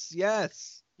 Yes.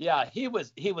 Yeah, he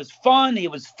was fun. He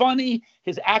was funny.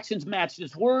 His actions matched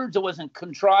his words. It wasn't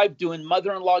contrived doing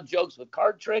mother-in-law jokes with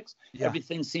card tricks. Yeah.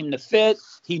 Everything seemed to fit.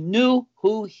 He knew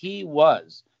who he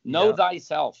was. Know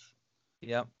thyself.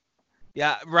 Yep.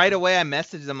 Yeah, right away I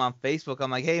messaged him on Facebook. I'm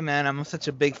like, "Hey man, I'm such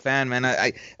a big fan, man.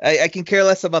 I can care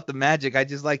less about the magic. I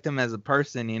just liked him as a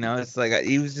person, you know. It's like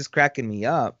he was just cracking me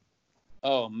up."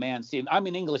 Oh man, see, I'm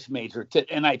an English major,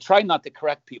 and I try not to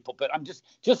correct people, but I'm just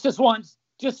this once.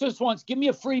 Give me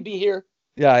a freebie here.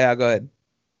 Yeah, go ahead.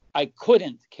 I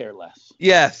couldn't care less.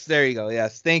 Yes, there you go.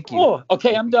 Yes, thank you. Oh,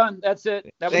 okay, I'm done. That's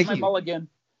it. That was my mulligan.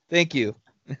 Thank you.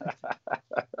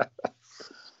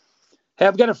 Hey,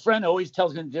 I've got a friend who always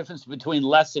tells me the difference between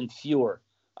less and fewer.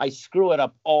 I screw it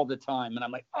up all the time, and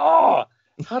I'm like, oh,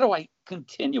 how do I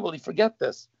continually forget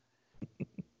this?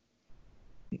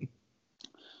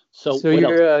 So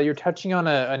you're touching on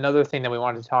another thing that we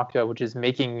wanted to talk about, which is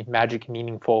making magic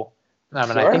meaningful.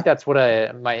 And I think that's what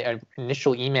my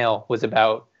initial email was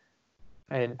about.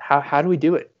 And how do we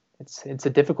do it? It's a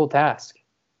difficult task.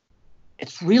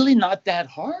 It's really not that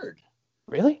hard.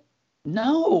 Really?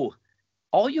 No.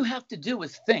 All you have to do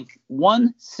is think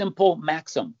one simple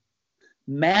maxim.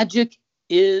 Magic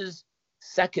is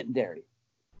secondary.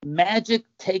 Magic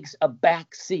takes a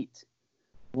back seat.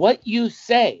 What you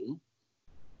say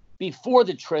before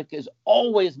the trick is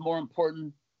always more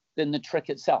important than the trick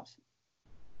itself.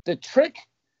 The trick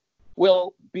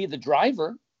will be the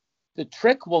driver. The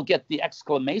trick will get the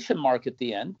exclamation mark at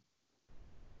the end.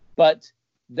 But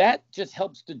that just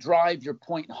helps to drive your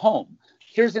point home.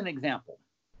 Here's an example.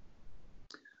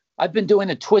 I've been doing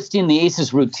a twisting the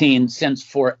aces routine since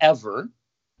forever,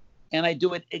 and I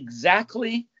do it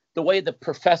exactly the way the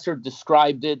professor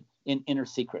described it in Inner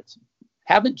Secrets.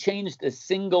 Haven't changed a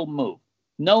single move.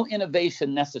 No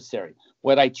innovation necessary.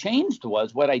 What I changed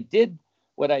was what I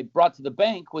brought to the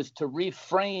bank was to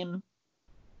reframe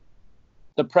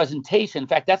the presentation. In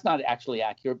fact, that's not actually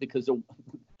accurate because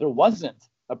there wasn't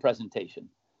a presentation.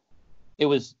 It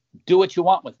was do what you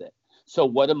want with it. So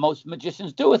what do most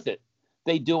magicians do with it?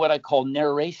 They do what I call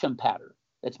narration pattern.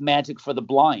 That's magic for the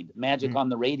blind, magic on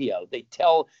the radio. They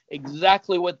tell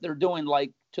exactly what they're doing,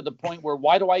 like to the point where,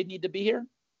 why do I need to be here?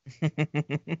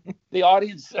 The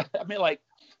audience, I mean, like,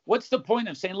 what's the point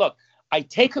of saying, look, I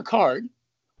take a card,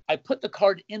 I put the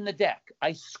card in the deck,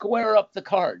 I square up the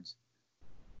cards,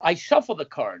 I shuffle the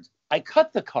cards, I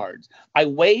cut the cards, I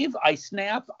wave, I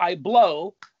snap, I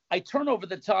blow, I turn over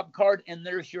the top card, and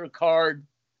there's your card.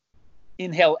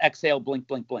 Inhale, exhale, blink,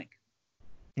 blink, blink.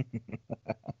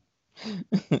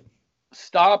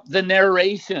 Stop the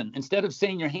narration. Instead of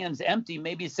saying your hand's empty,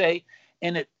 maybe say,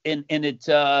 I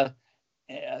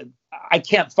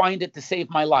can't find it to save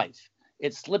my life.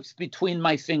 It slips between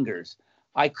my fingers.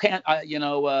 I can't,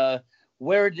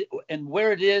 where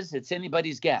it is, it's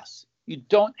anybody's guess. You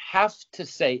don't have to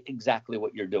say exactly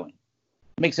what you're doing.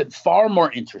 It makes it far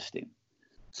more interesting.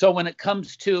 So when it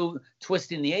comes to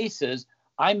twisting the aces,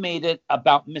 I made it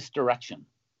about misdirection.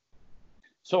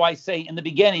 So I say in the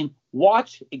beginning,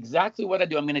 watch exactly what I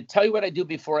do. I'm going to tell you what I do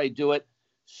before I do it,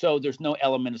 so there's no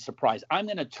element of surprise. I'm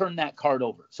going to turn that card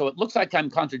over. So it looks like I'm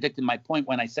contradicting my point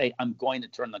when I say I'm going to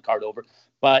turn the card over,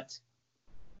 but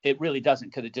it really doesn't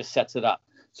because it just sets it up.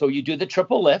 So you do the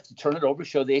triple lift, turn it over,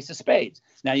 show the ace of spades.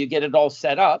 Now you get it all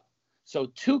set up. So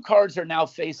 2 cards are now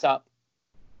face up,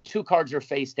 2 cards are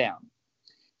face down.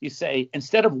 You say,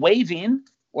 instead of waving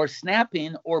or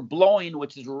snapping or blowing,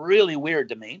 which is really weird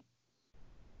to me,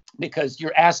 because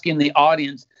you're asking the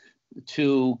audience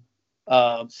to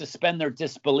suspend their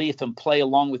disbelief and play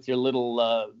along with your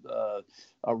little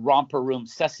romper room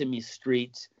Sesame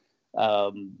Street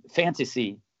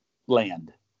fantasy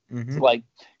land. It's like,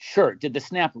 sure, did the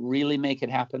snap really make it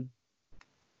happen?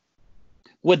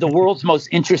 Would the world's most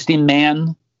interesting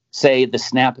man say the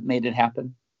snap made it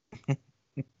happen?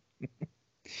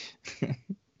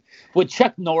 Would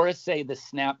Chuck Norris say the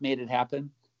snap made it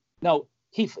happen? No,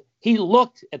 he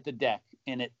looked at the deck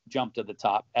and it jumped to the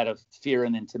top out of fear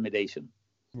and intimidation.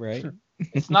 Right.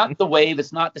 It's not the wave,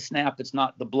 it's not the snap, it's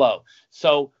not the blow.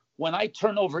 So when I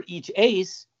turn over each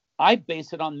ace, I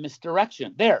base it on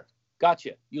misdirection. There,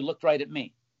 gotcha. You looked right at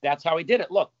me. That's how I did it.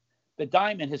 Look, the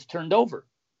diamond has turned over.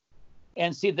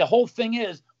 And see, the whole thing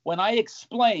is, when I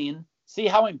explain, see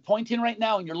how I'm pointing right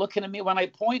now and you're looking at me when I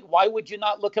point, why would you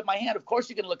not look at my hand? Of course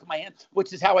you're going to look at my hand,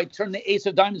 which is how I turn the ace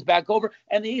of diamonds back over,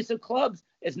 and the ace of clubs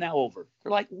is now over.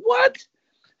 They're like, what?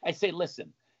 I say,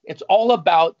 listen, it's all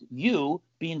about you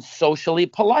being socially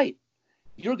polite.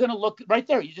 You're going to look right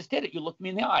there. You just did it. You looked me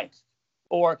in the eye.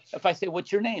 Or if I say,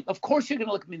 what's your name? Of course you're going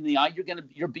to look me in the eye.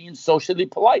 You're being socially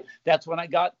polite. That's when I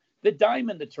got the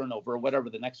diamond to turn over, or whatever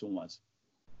the next one was.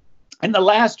 And the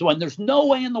last one, there's no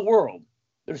way in the world,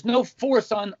 there's no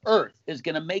force on earth is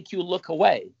going to make you look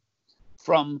away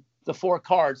from the 4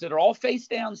 cards that are all face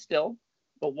down still.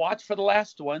 But watch for the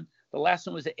last one. The last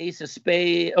one was the ace of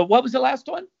spades. What was the last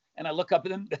one? And I look up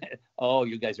at them. Oh,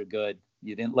 you guys are good.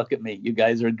 You didn't look at me. You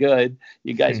guys are good.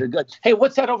 You guys are good. Hey,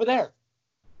 what's that over there?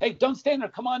 Hey, don't stand there.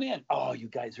 Come on in. Oh, you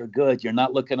guys are good. You're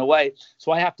not looking away.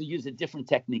 So I have to use a different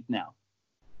technique now.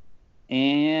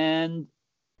 And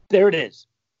there it is.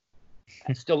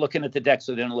 I'm still looking at the deck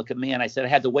so they don't look at me. And I said I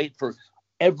had to wait for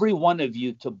every one of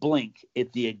you to blink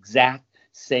at the exact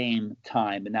same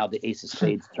time. And now the ace of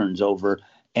spades turns over.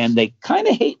 And they kind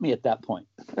of hate me at that point.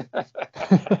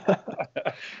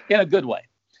 In a good way.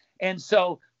 And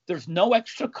so there's no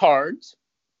extra cards.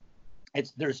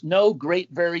 There's no great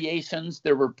variations.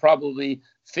 There were probably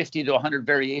 50 to 100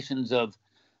 variations of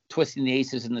twisting the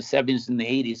aces in the 70s and the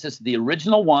 80s. This is the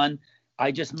original one.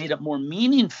 I just made it more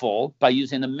meaningful by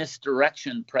using a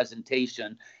misdirection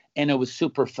presentation, and it was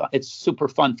super fun. It's super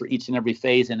fun for each and every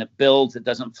phase, and it builds. It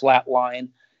doesn't flatline,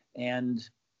 and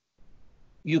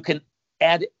you can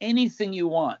add anything you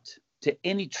want to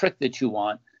any trick that you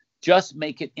want. Just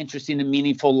make it interesting and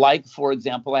meaningful. Like, for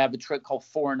example, I have a trick called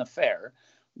Foreign Affair,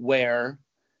 where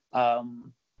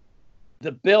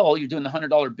the bill, you're doing the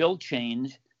 $100 bill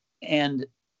change, and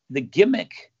the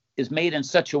gimmick is made in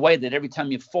such a way that every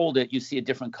time you fold it, you see a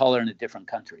different color in a different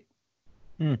country.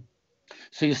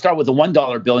 So you start with a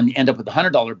 $1 bill and you end up with a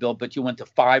 $100 bill, but you went to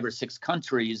 5 or 6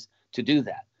 countries to do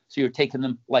that. So you're taking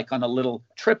them like on a little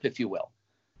trip, if you will.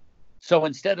 So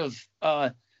instead of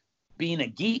being a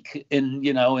geek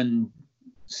and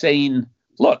saying,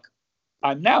 look,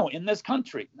 I'm now in this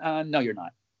country. No, you're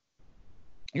not.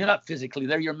 You're not physically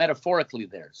there. You're metaphorically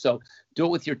there. So do it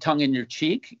with your tongue in your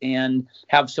cheek and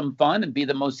have some fun and be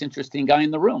the most interesting guy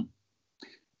in the room.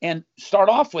 And start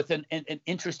off with an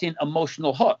interesting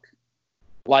emotional hook.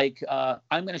 Like,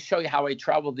 I'm going to show you how I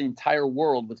traveled the entire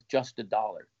world with just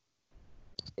 $1.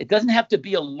 It doesn't have to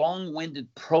be a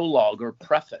long-winded prologue or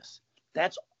preface.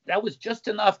 That was just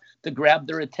enough to grab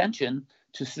their attention,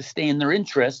 to sustain their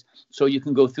interest, so you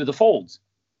can go through the folds.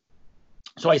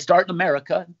 So I start in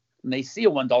America, and they see a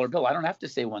 $1 bill. I don't have to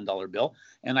say $1 bill.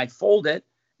 And I fold it,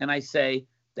 and I say,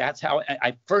 that's how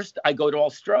I go to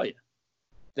Australia.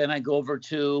 Then I go over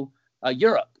to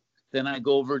Europe. Then I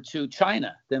go over to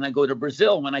China. Then I go to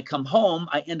Brazil. When I come home,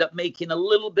 I end up making a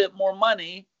little bit more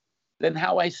money than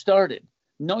how I started.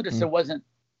 Notice there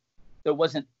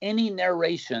wasn't any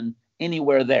narration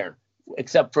anywhere there,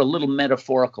 except for a little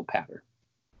metaphorical pattern.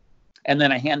 And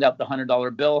then I hand out the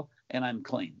 $100 bill, and I'm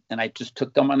clean. And I just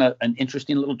took them on an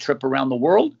interesting little trip around the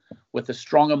world with a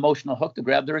strong emotional hook to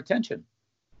grab their attention.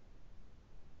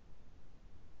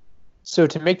 So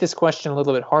to make this question a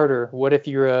little bit harder, what if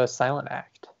you're a silent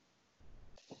act?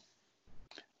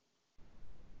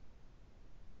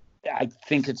 I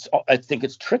think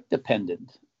it's trick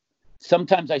dependent.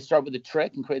 Sometimes I start with a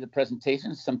trick and create a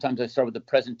presentation. Sometimes I start with a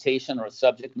presentation or a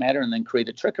subject matter and then create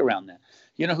a trick around that.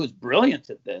 You know who's brilliant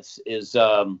at this is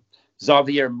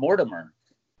Xavier Mortimer,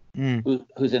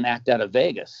 who's an act out of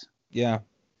Vegas. Yeah.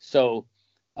 So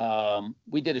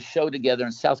we did a show together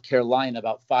in South Carolina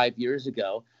about 5 years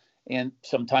ago. And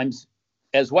sometimes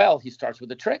as well, he starts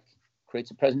with a trick, creates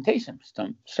a presentation.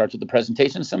 Starts with the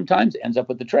presentation sometimes, ends up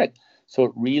with the trick. So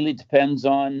it really depends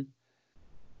on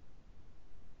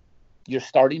your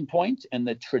starting point, and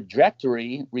the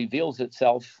trajectory reveals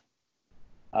itself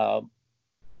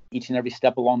each and every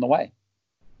step along the way.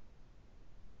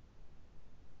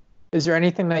 Is there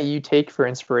anything that you take for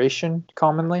inspiration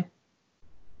commonly?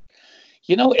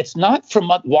 It's not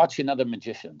from watching other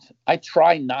magicians. I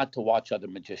try not to watch other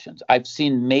magicians. I've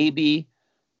seen maybe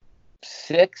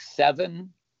 6,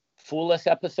 7 Fool-less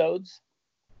episodes.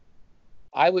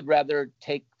 I would rather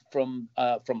take from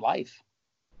life,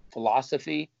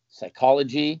 philosophy,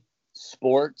 psychology,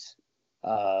 sports,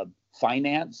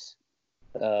 finance,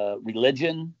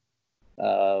 religion,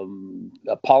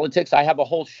 politics. I have a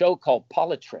whole show called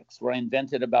Politricks where I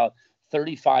invented about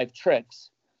 35 tricks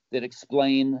that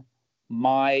explain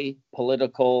my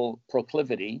political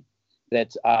proclivity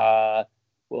that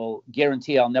will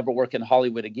guarantee I'll never work in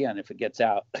Hollywood again if it gets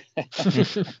out.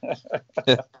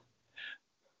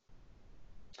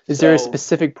 Is there a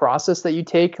specific process that you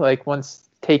take? Like once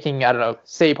taking, I don't know,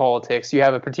 say politics, you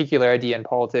have a particular idea in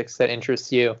politics that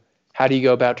interests you. How do you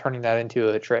go about turning that into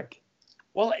a trick?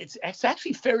 Well, it's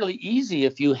actually fairly easy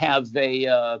if you have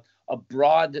a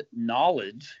broad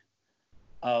knowledge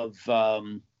of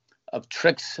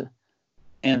tricks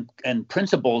and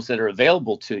principles that are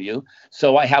available to you.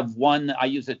 So I have one. I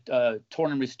use a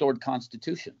torn and restored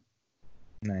Constitution.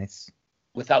 Nice.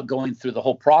 Without going through the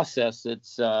whole process,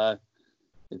 it's a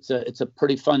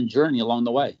pretty fun journey along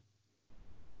the way.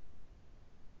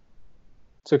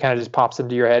 So it kind of just pops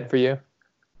into your head for you.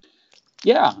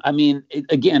 Yeah, I mean,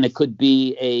 it could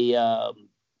be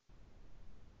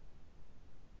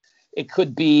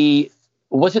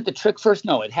was it the trick first?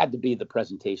 No, it had to be the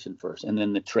presentation first, and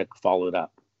then the trick followed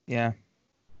up. Yeah.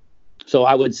 So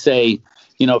I would say,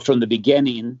 from the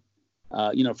beginning,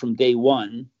 from day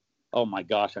one, oh my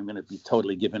gosh, I'm going to be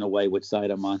totally giving away which side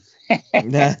I'm on.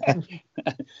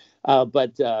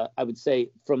 But I would say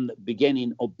from the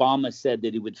beginning, Obama said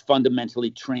that he would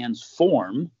fundamentally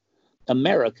transform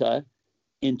America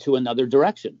into another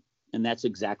direction. And that's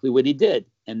exactly what he did.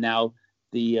 And now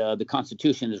the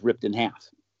Constitution is ripped in half.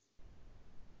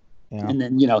 Yeah. And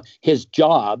then, his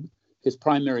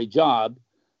primary job,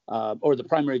 or the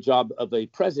primary job of a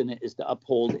president is to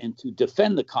uphold and to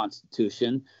defend the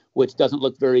Constitution, which doesn't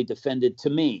look very defended to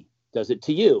me. Does it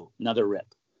to you? Another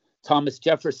rip. Thomas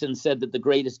Jefferson said that the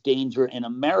greatest danger in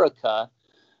America,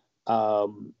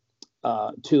 the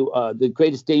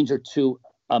greatest danger to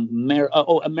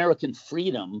American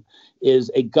freedom is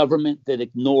a government that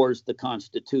ignores the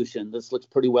Constitution. This looks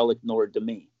pretty well ignored to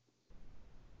me.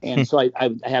 And so I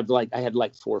had like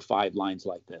 4 or 5 lines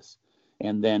like this.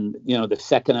 And then, the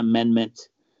Second Amendment,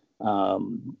 they're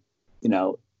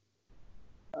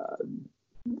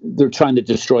trying to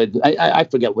destroy it. I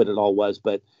forget what it all was,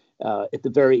 but at the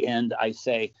very end, I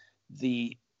say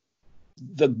the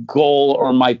goal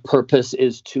or my purpose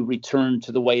is to return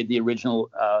to the way the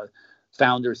original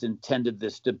founders intended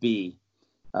this to be.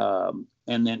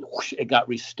 And then whoosh, it got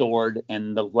restored.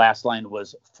 And the last line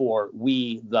was for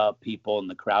we, the people, and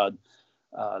the crowd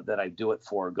that I do it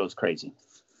for goes crazy.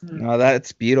 Oh,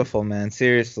 that's beautiful, man.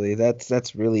 Seriously,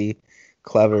 that's really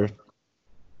clever.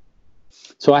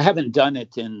 So I haven't done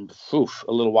it in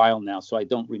a little while now, so I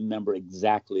don't remember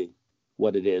exactly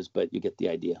what it is, but you get the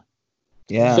idea.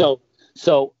 Yeah.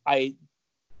 So I've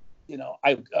got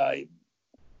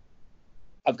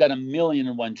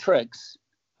 1,000,001 tricks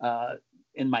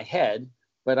in my head,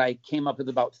 but I came up with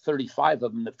about 35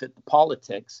 of them that fit the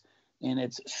politics, and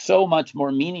it's so much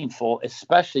more meaningful,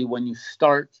 especially when you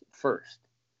start first.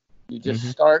 You just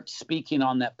start speaking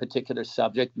on that particular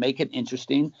subject, make it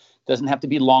interesting. Doesn't have to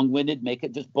be long-winded, make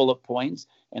it just bullet points.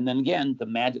 And then again, the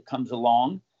magic comes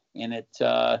along, and it's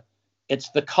the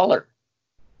color.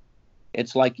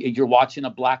 It's like you're watching a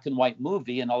black and white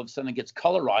movie, and all of a sudden it gets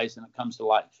colorized and it comes to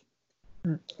life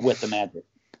with the magic.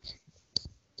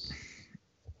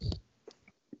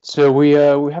 So we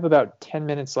have about 10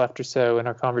 minutes left or so in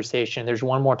our conversation. There's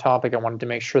one more topic I wanted to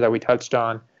make sure that we touched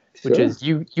on, which is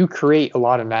you create a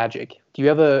lot of magic. Do you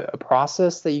have a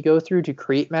process that you go through to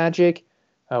create magic?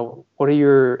 What are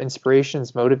your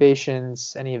inspirations,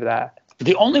 motivations, any of that?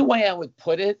 The only way I would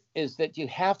put it is that you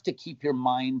have to keep your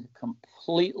mind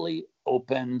completely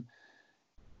open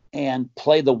and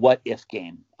play the what if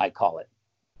game, I call it.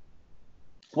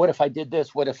 What if I did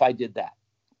this? What if I did that?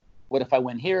 What if I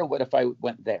went here? What if I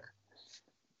went there?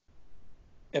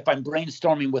 If I'm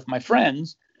brainstorming with my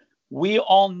friends, we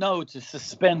all know to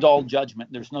suspend all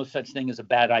judgment. There's no such thing as a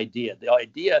bad idea. The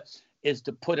idea is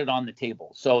to put it on the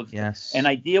table. So an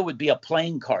idea would be a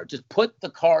playing card. Just put the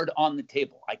card on the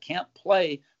table. I can't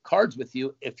play cards with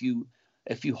you if you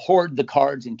if you hoard the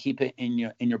cards and keep it in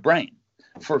your brain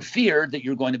for fear that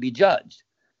you're going to be judged.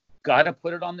 Got to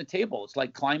put it on the table. It's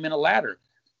like climbing a ladder,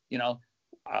 and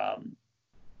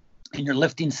you're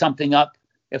lifting something up.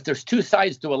 If there's two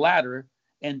sides to a ladder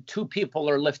and two people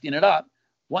are lifting it up,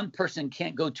 one person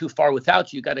can't go too far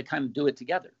without you. You got to kind of do it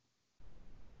together.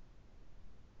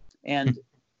 And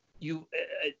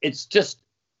it's just,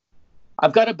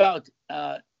 I've got about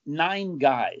 9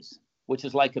 guys, which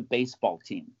is like a baseball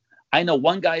team. I know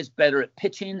one guy's better at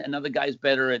pitching, another guy's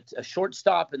better at a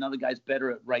shortstop, another guy's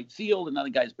better at right field, another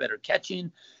guy's better at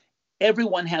catching.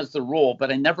 Everyone has the role,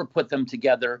 but I never put them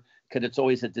together because it's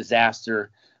always a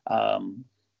disaster.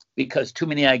 Because too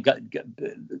many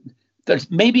there's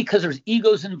maybe because there's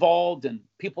egos involved and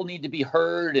people need to be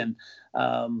heard. And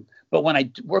but when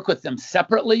I work with them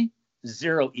separately,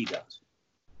 zero egos.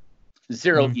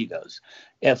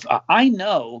 If I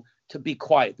know to be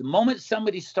quiet, the moment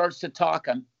somebody starts to talk,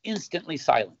 I'm instantly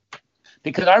silent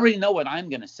because I already know what I'm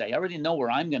going to say. I already know where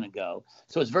I'm going to go.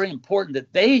 So it's very important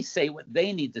that they say what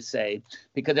they need to say,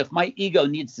 because if my ego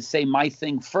needs to say my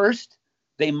thing first,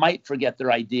 they might forget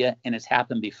their idea, and it's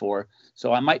happened before.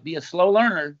 So I might be a slow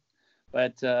learner,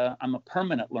 but I'm a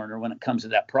permanent learner when it comes to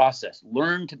that process.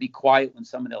 Learn to be quiet when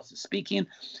someone else is speaking.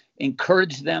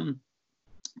 Encourage them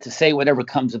to say whatever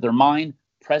comes to their mind,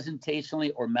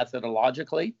 presentationally or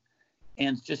methodologically.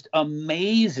 And it's just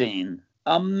amazing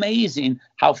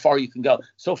how far you can go.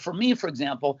 So for me, for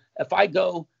example, if I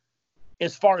go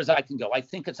as far as I can go, I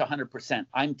think it's 100%.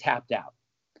 I'm tapped out.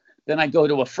 Then I go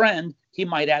to a friend, he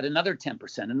might add another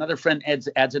 10%. Another friend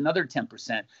adds another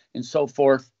 10%, and so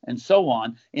forth and so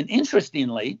on. And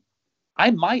interestingly,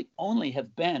 I might only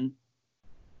have been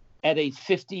at a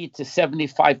 50 to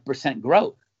 75%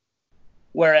 growth.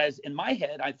 Whereas in my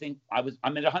head, I think I'm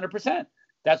at 100%.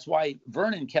 That's why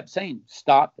Vernon kept saying,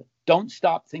 don't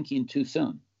stop thinking too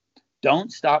soon.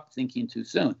 Don't stop thinking too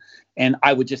soon. And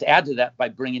I would just add to that by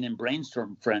bringing in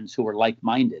brainstorm friends who are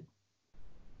like-minded.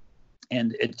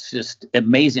 And it's just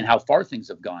amazing how far things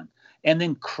have gone. And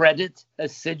then credit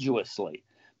assiduously,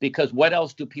 because what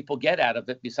else do people get out of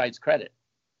it besides credit?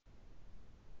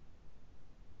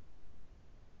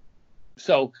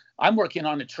 So I'm working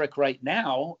on a trick right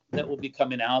now that will be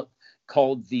coming out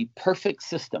called the perfect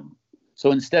system.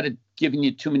 So instead of giving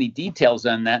you too many details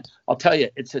on that, I'll tell you,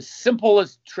 it's the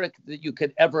simplest trick that you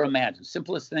could ever imagine.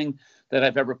 Simplest thing that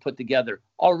I've ever put together.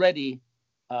 Already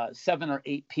 7 or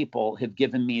 8 people have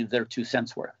given me their 2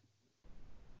 cents worth.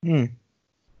 And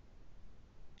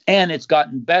it's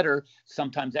gotten better,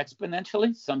 sometimes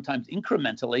exponentially, sometimes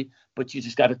incrementally, but you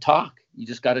just got to talk. You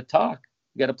just got to talk.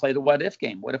 You got to play the what if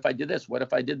game. What if I did this? What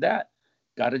if I did that?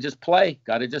 Got to just play.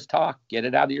 Got to just talk. Get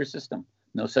it out of your system.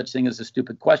 No such thing as a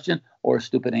stupid question or a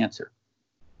stupid answer.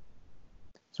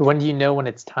 So when do you know when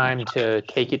it's time to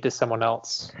take it to someone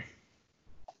else?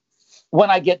 When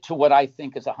I get to what I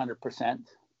think is 100%,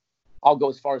 I'll go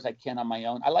as far as I can on my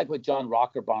own. I like what John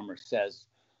Rockerbomber says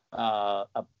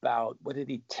about, what did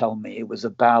he tell me? It was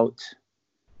about,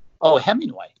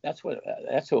 Hemingway. That's who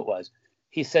it was.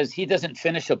 He says he doesn't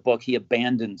finish a book, he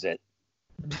abandons it.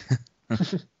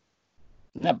 Isn't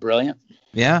that brilliant?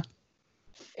 Yeah.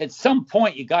 At some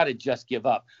point, you got to just give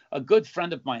up. A good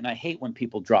friend of mine, I hate when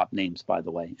people drop names, by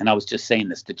the way, and I was just saying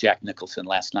this to Jack Nicholson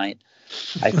last night.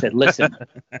 I said, listen,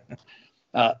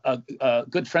 a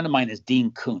good friend of mine is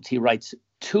Dean Koontz. He writes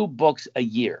 2 books a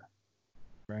year.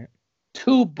 Right.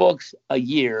 2 books a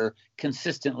year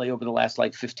consistently over the last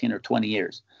 15 or 20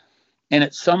 years. And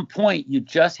at some point, you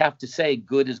just have to say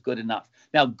good is good enough.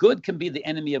 Now, good can be the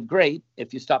enemy of great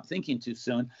if you stop thinking too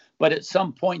soon. But at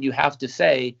some point, you have to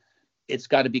say it's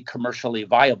got to be commercially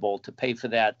viable to pay for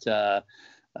that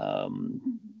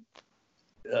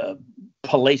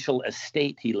palatial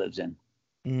estate he lives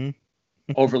in,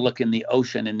 overlooking the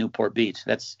ocean in Newport Beach.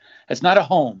 That's not a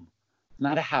home,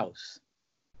 not a house.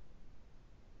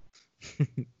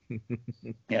 Yeah,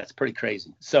 it's pretty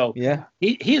crazy. So yeah,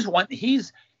 he's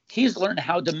learned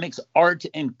how to mix art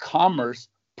and commerce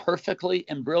perfectly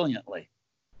and brilliantly.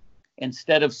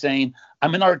 Instead of saying,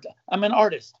 I'm an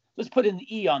artist. Let's put an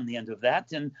E on the end of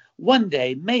that. And one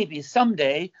day, maybe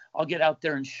someday, I'll get out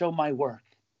there and show my work.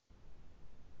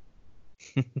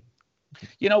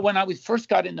 When I first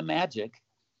got into magic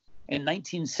in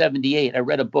 1978, I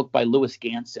read a book by Louis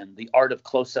Ganson, The Art of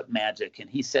Close-Up Magic. And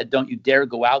he said, don't you dare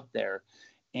go out there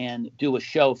and do a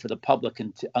show for the public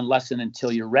unless and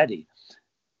until you're ready.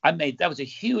 That was a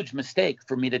huge mistake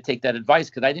for me to take that advice,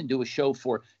 because I didn't do a show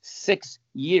for 6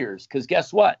 years. Because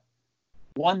guess what?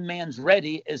 One man's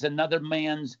ready is another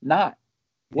man's not.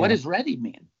 What does ready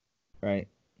mean? Right.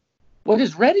 What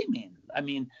does ready mean? I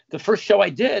mean, the first show I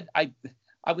did, I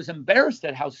I was embarrassed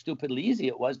at how stupidly easy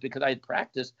it was because I had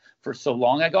practiced for so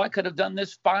long. I go, I could have done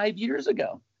this 5 years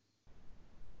ago.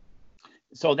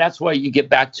 So that's why you get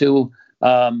back to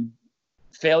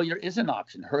failure is an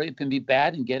option. Hurry up and be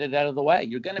bad and get it out of the way.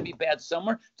 You're going to be bad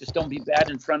somewhere. Just don't be bad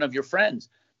in front of your friends.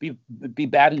 Be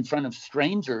bad in front of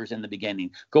strangers in the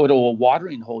beginning. Go to a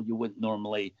watering hole you wouldn't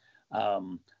normally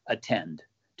attend.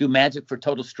 Do magic for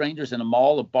total strangers in a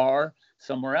mall, a bar,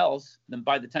 somewhere else. Then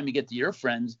by the time you get to your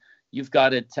friends, you've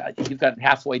got it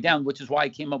halfway down, which is why I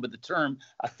came up with the term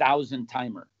 1,000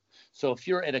 timer. So if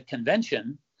you're at a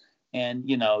convention and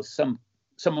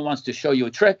someone wants to show you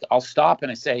a trick, I'll stop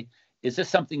and I say, is this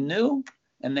something new?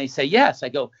 And they say, yes. I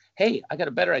go, hey, I got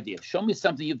a better idea. Show me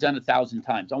something you've done 1,000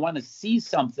 times. I want to see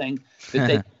something that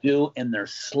they do in their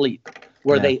sleep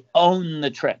where they own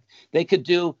the trick. They could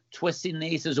do twisting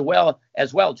knees as well,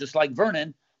 just like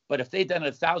Vernon. But if they've done it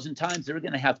 1,000 times, they're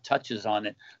going to have touches on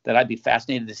it that I'd be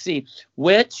fascinated to see,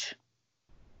 which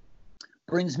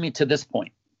brings me to this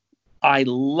point. I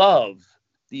love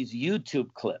these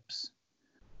YouTube clips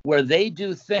where they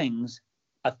do things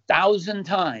 1,000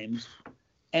 times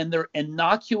and they're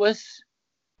innocuous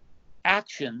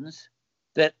actions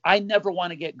that I never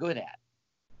want to get good at.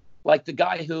 Like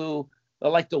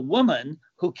the woman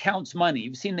who counts money.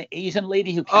 You've seen the Asian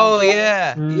lady who counts money?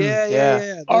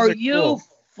 Yeah. Are you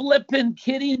flipping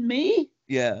kidding me?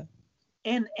 Yeah.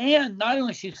 And not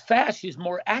only she's fast, she's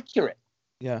more accurate.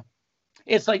 Yeah.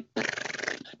 It's like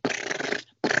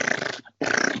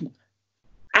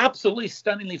absolutely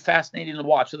stunningly fascinating to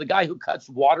watch. So the guy who cuts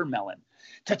watermelon,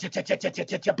 boom,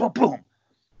 boom,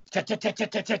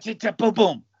 boom,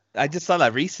 boom. I just saw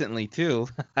that recently too.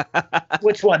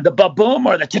 Which one, the ba-boom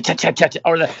or the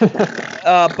or the?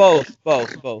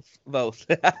 Both.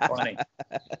 Funny.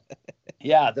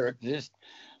 Yeah,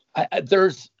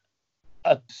 there's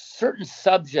a certain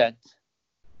subject.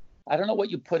 I don't know what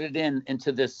you put it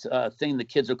into this thing the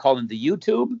kids are calling the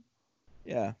YouTube.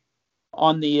 Yeah.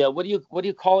 On the what do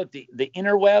you call it, the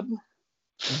interweb?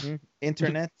 Mm-hmm.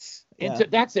 Internets.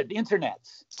 That's it, the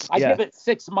internets. I give it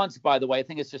 6 months, by the way. I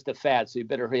think it's just a fad, so you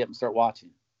better hurry up and start watching.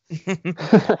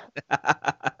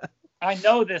 I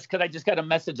know this because I just got a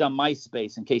message on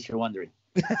MySpace, in case you're wondering.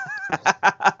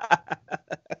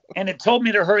 And it told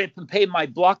me to hurry up and pay my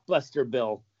Blockbuster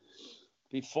bill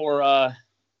before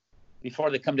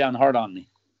they come down hard on me.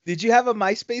 Did you have a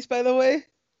MySpace, by the way?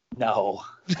 No.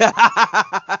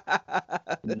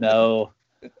 No.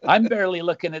 I'm barely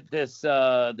looking at this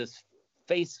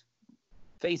face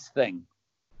thing.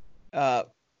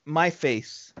 My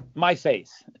face. My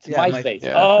face. It's Yeah, my face.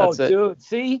 Yeah, oh, that's it. dude.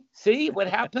 See what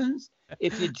happens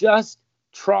if you just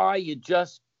try, you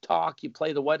just talk, you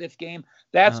play the what if game.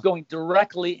 That's going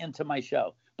directly into my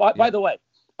show. By the way,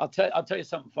 I'll tell you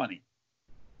something funny.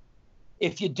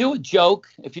 If you do a joke,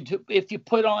 if you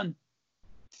put on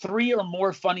 3 or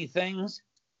more funny things,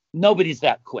 nobody's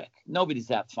that quick. Nobody's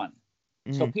that funny.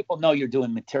 Mm-hmm. So people know you're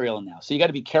doing material now. So you got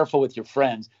to be careful with your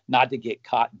friends not to get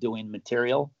caught doing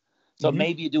material. So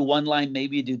maybe you do 1 line,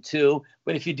 maybe you do 2.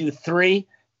 But if you do 3,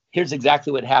 here's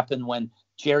exactly what happened when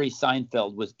Jerry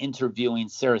Seinfeld was interviewing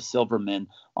Sarah Silverman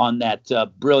on that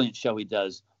brilliant show he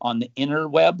does on the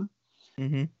interweb.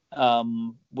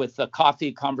 With the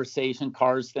coffee conversation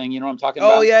cars thing. You know what I'm talking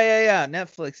about? Oh, yeah.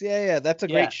 Netflix. Yeah. That's a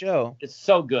great show. It's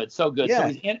so good.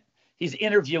 Yeah. So he's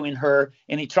interviewing her,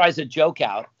 and he tries a joke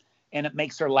out, and it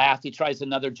makes her laugh. He tries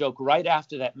another joke right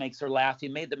after that, makes her laugh. He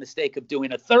made the mistake of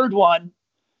doing a third one,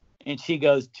 and she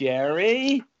goes,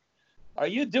 Jerry, are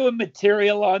you doing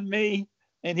material on me?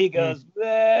 And he goes,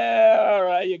 all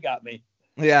right, you got me.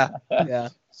 Yeah.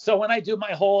 So when I do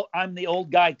my whole, I'm the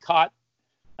old guy caught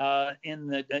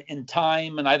in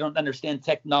time, and I don't understand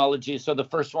technology. So the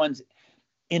first one's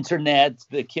internet.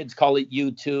 The kids call it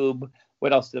YouTube.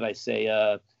 What else did I say?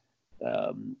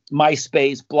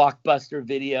 MySpace, Blockbuster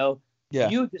video. Yeah.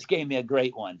 You just gave me a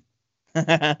great one.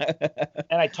 And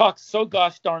I talked so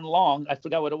gosh darn long, I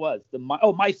forgot what it was.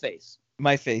 My face.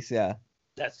 My face, yeah.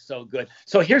 That's so good.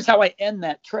 So here's how I end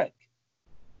that trick.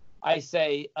 I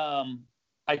say,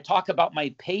 I talk about my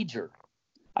pager.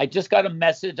 I just got a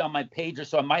message on my pager,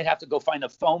 so I might have to go find a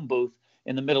phone booth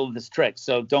in the middle of this trick.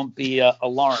 So don't be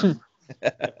alarmed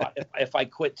if I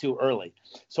quit too early.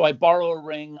 So I borrow a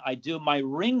ring. I do my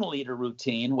ringleader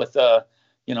routine with a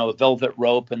velvet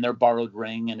rope and their borrowed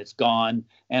ring, and it's gone.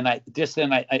 And I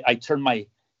turn my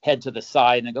head to the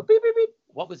side and I go beep beep beep.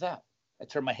 What was that? I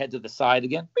turn my head to the side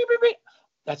again. Beep beep beep.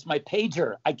 That's my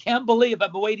pager. I can't believe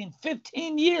I've been waiting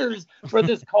 15 years for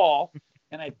this call.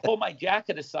 And I pull my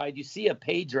jacket aside. You see a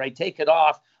pager. I take it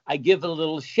off. I give it a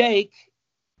little shake.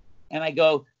 And I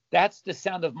go, That's the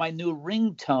sound of my new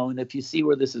ringtone, if you see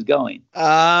where this is going.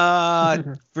 Ah,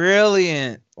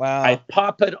 brilliant. Wow. I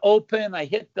pop it open. I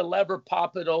hit the lever,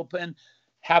 pop it open,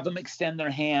 have them extend their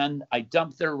hand. I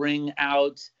dump their ring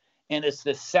out. And it's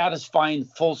this satisfying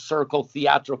full circle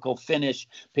theatrical finish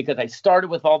because I started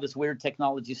with all this weird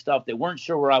technology stuff. They weren't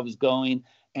sure where I was going.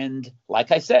 And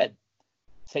like I said,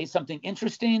 say something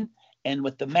interesting. And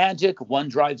with the magic, one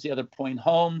drives the other point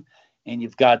home. And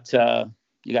you've got a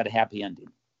happy ending.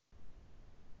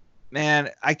 Man,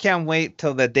 I can't wait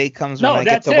till the day comes when I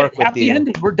get to work with happy you.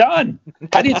 Ending. We're done.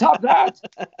 How do you top that?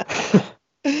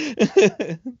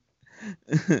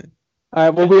 All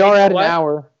right. Well, we are at an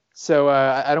hour, so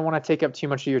I don't want to take up too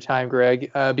much of your time,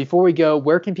 Greg. Before we go,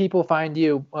 where can people find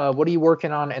you? What are you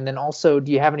working on? And then also,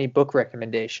 do you have any book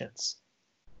recommendations?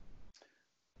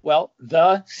 Well,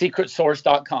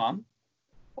 thesecretsource.com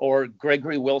or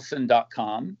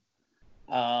gregorywilson.com.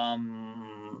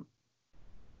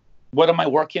 What am I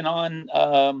working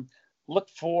on? Look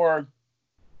for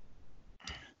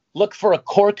a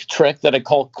cork trick that I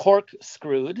call cork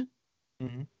screwed.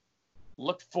 Mm-hmm.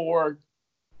 Look for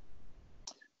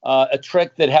a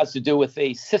trick that has to do with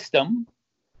a system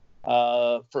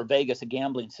for Vegas, a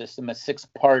gambling system, a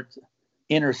 6-part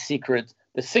inner secret,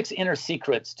 the 6 inner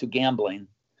secrets to gambling.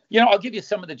 I'll give you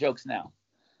some of the jokes now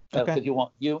because you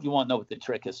won't know what the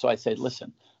trick is. So I say,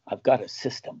 listen, I've got a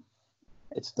system.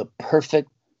 It's the perfect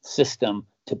system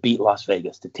to beat Las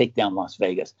Vegas, to take down Las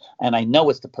Vegas. And I know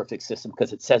it's the perfect system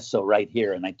because it says so right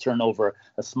here. And I turn over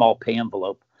a small pay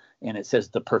envelope and it says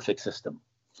the perfect system.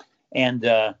 And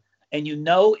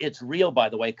it's real, by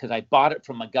the way, because I bought it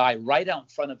from a guy right out in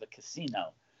front of a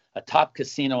casino, a top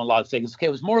casino in Las Vegas. Okay,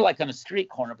 it was more like on a street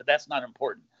corner, but that's not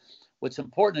important. What's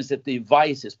important is that the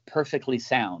advice is perfectly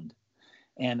sound.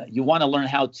 And you want to learn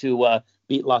how to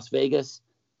beat Las Vegas,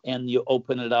 and you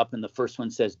open it up and the first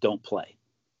one says, don't play.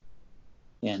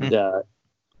 And in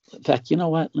fact, you know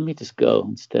what? Let me just go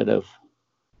instead of,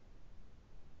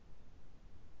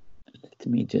 let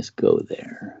me just go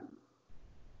there.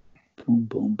 Boom,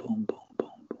 boom, boom, boom, boom,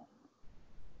 boom.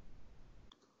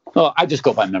 Oh, I just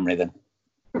go by memory then.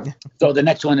 So the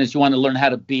next one is you want to learn how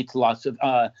to beat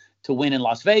to win in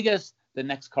Las Vegas. The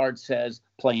next card says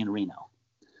play in Reno.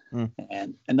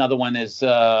 And another one is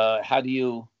how do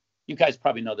you guys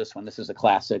probably know this one. This is a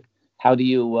classic. How do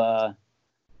you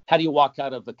walk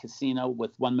out of a casino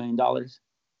with $1 million?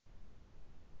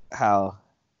 How?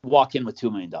 Walk in with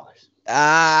 $2 million.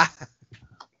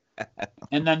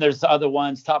 And then there's other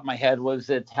ones. Top of my head was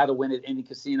it how to win at any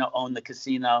casino, own the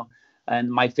casino.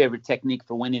 And my favorite technique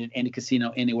for winning at any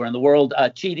casino anywhere in the world,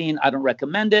 cheating. I don't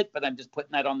recommend it, but I'm just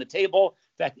putting that on the table.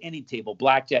 In fact, any table,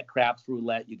 blackjack, craps,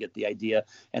 roulette, you get the idea.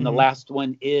 And the last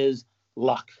one is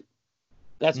luck.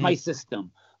 That's my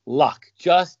system. Luck.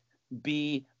 Just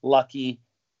be lucky.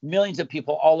 Millions of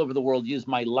people all over the world use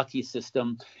my lucky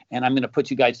system. And I'm going to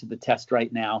put you guys to the test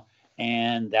right now.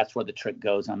 And that's where the trick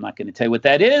goes. I'm not going to tell you what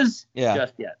that is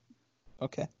just yet.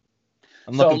 Okay.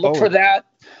 So look for that.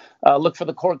 Look for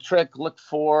the cork trick. Look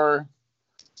for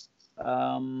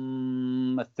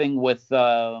a thing with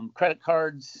credit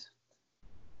cards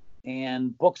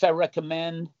and books I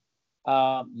recommend.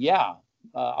 I'll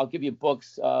give you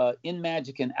books in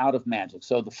magic and out of magic.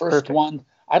 So the first one,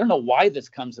 I don't know why this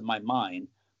comes in my mind,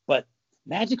 but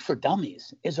Magic for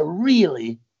Dummies is a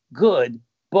really good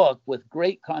book with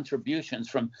great contributions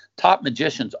from top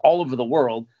magicians all over the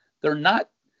world. They're not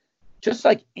just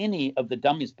like any of the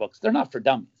dummies books. They're not for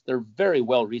dummies. They're very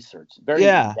well researched.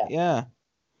 Yeah.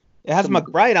 It has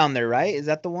McBride on there, right? Is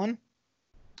that the one?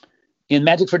 In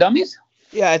Magic for Dummies?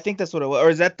 Yeah, I think that's what it was. Or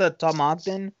is that the Tom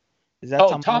Ogden? Is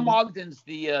that Tom Ogden's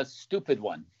the stupid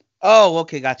one. Oh,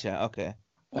 okay, gotcha. Okay.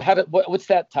 What's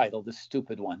that title? The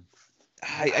stupid one.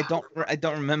 I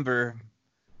don't remember.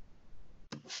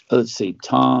 Let's see.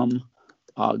 Tom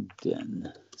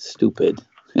Ogden, stupid.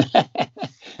 It's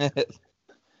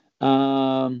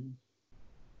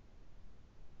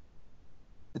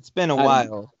been a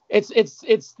while.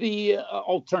 It's the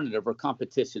alternative or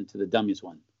competition to the dummies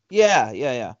one.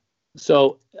 Yeah.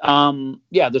 So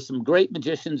there's some great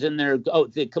magicians in there. Oh,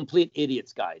 the Complete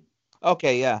Idiot's Guide.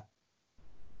 Okay, yeah.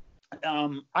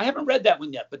 I haven't read that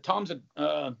one yet, but Tom's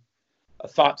a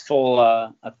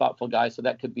thoughtful guy, so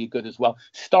that could be good as well.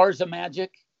 Stars of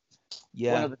Magic.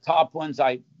 Yeah. One of the top ones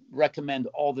I recommend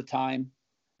all the time.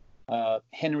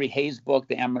 Henry Hayes' book,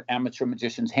 The Amateur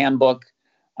Magician's Handbook.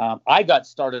 I got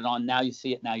started on Now You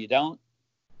See It, Now You Don't.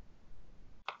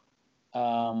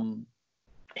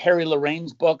 Harry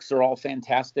Lorraine's books are all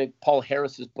fantastic. Paul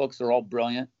Harris's books are all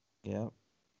brilliant. Yeah.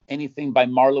 Anything by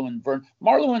Marlowe and Vernon.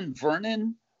 Marlowe and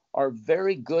Vernon are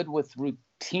very good with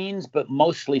routines, but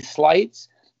mostly sleights.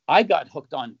 I got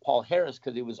hooked on Paul Harris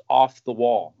because he was off the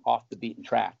wall, off the beaten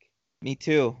track. Me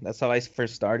too. That's how I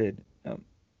first started.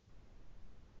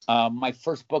 My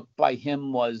first book by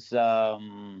him was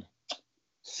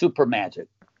Super Magic.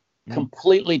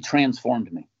 Completely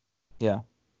transformed me. Yeah.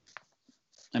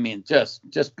 I mean,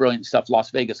 just brilliant stuff.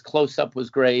 Las Vegas Close-Up was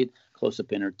great.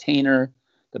 Close-Up Entertainer,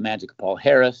 The Magic of Paul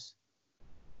Harris.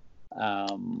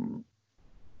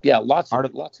 Yeah, lots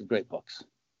of great books.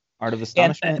 Art of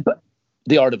Astonishment.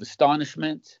 The Art of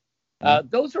Astonishment.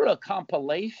 Those are a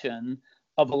compilation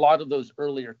of a lot of those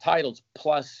earlier titles,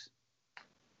 plus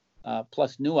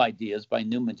new ideas by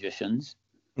new magicians.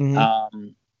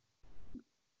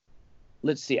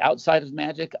 Let's see, outside of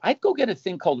magic, I'd go get a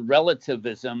thing called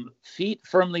Relativism, Feet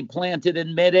Firmly Planted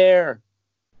in Midair.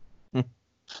 That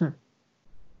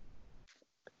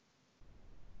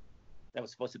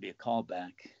was supposed to be a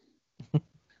callback.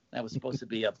 That was supposed to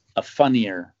be a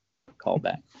funnier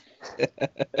callback.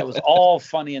 That was all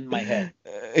funny in my head.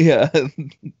 Yeah.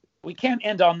 We can't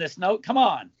end on this note. Come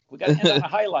on. We got to end on a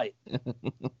highlight.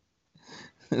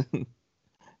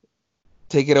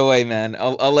 Take it away, man.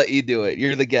 I'll let you do it.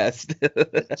 You're the guest.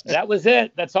 That was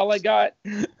it. That's all I got.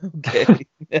 Okay.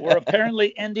 We're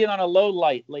apparently ending on a low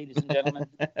light, ladies and gentlemen.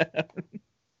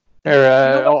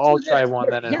 I'll try one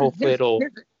then, and hopefully it'll.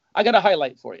 I got a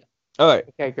highlight for you. All right.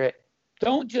 Okay, great.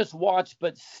 Don't just watch,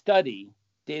 but study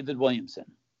David Williamson.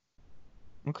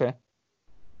 Okay.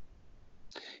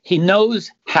 He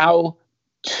knows how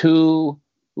to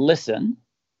listen.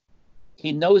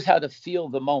 He knows how to feel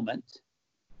the moment.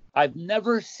 I've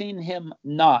never seen him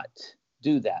not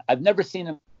do that. I've never seen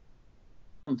him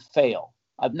fail.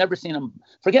 I've never seen him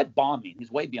forget bombing.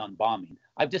 He's way beyond bombing.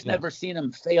 I've just never seen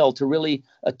him fail to really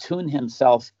attune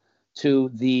himself to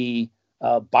the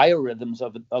biorhythms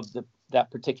of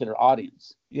that particular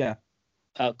audience. Yeah.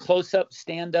 Close-up,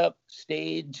 stand-up,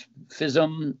 stage,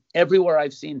 FISM, everywhere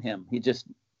I've seen him, he just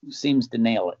seems to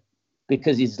nail it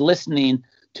because he's listening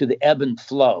to the ebb and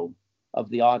flow of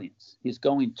the audience. He's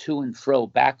going to and fro,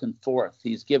 back and forth.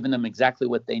 He's giving them exactly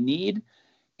what they need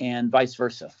and vice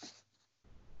versa.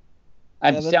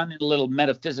 I'm sounding a little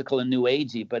metaphysical and new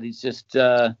agey, but he's just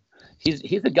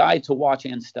he's a guy to watch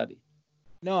and study.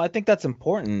 No, I think that's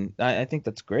important. I think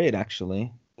that's great,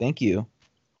 actually. Thank you.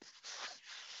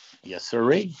 Yes,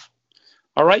 sirree.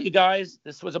 All right, you guys,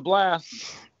 this was a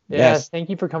blast. Yes. Thank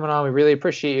you for coming on. We really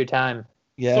appreciate your time.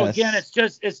 Yes. So again,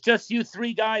 it's just you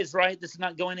three guys, right? This is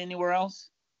not going anywhere else.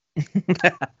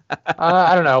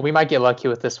 I don't know. We might get lucky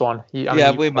with this one. We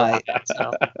might.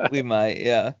 We might.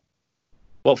 Yeah.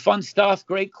 Well, fun stuff.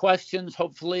 Great questions.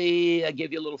 Hopefully, I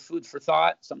gave you a little food for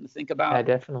thought, something to think about. Yeah,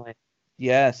 definitely.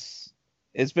 Yes.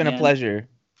 It's been a pleasure.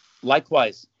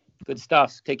 Likewise. Good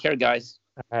stuff. Take care, guys.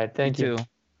 All right. Thank you. Too.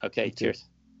 Okay. Cheers.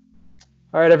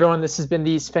 All right, everyone. This has been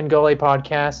the Svengoolie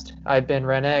podcast. I've been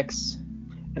Ren X.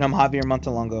 And I'm Javier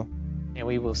Montalongo. And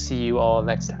we will see you all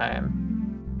next time.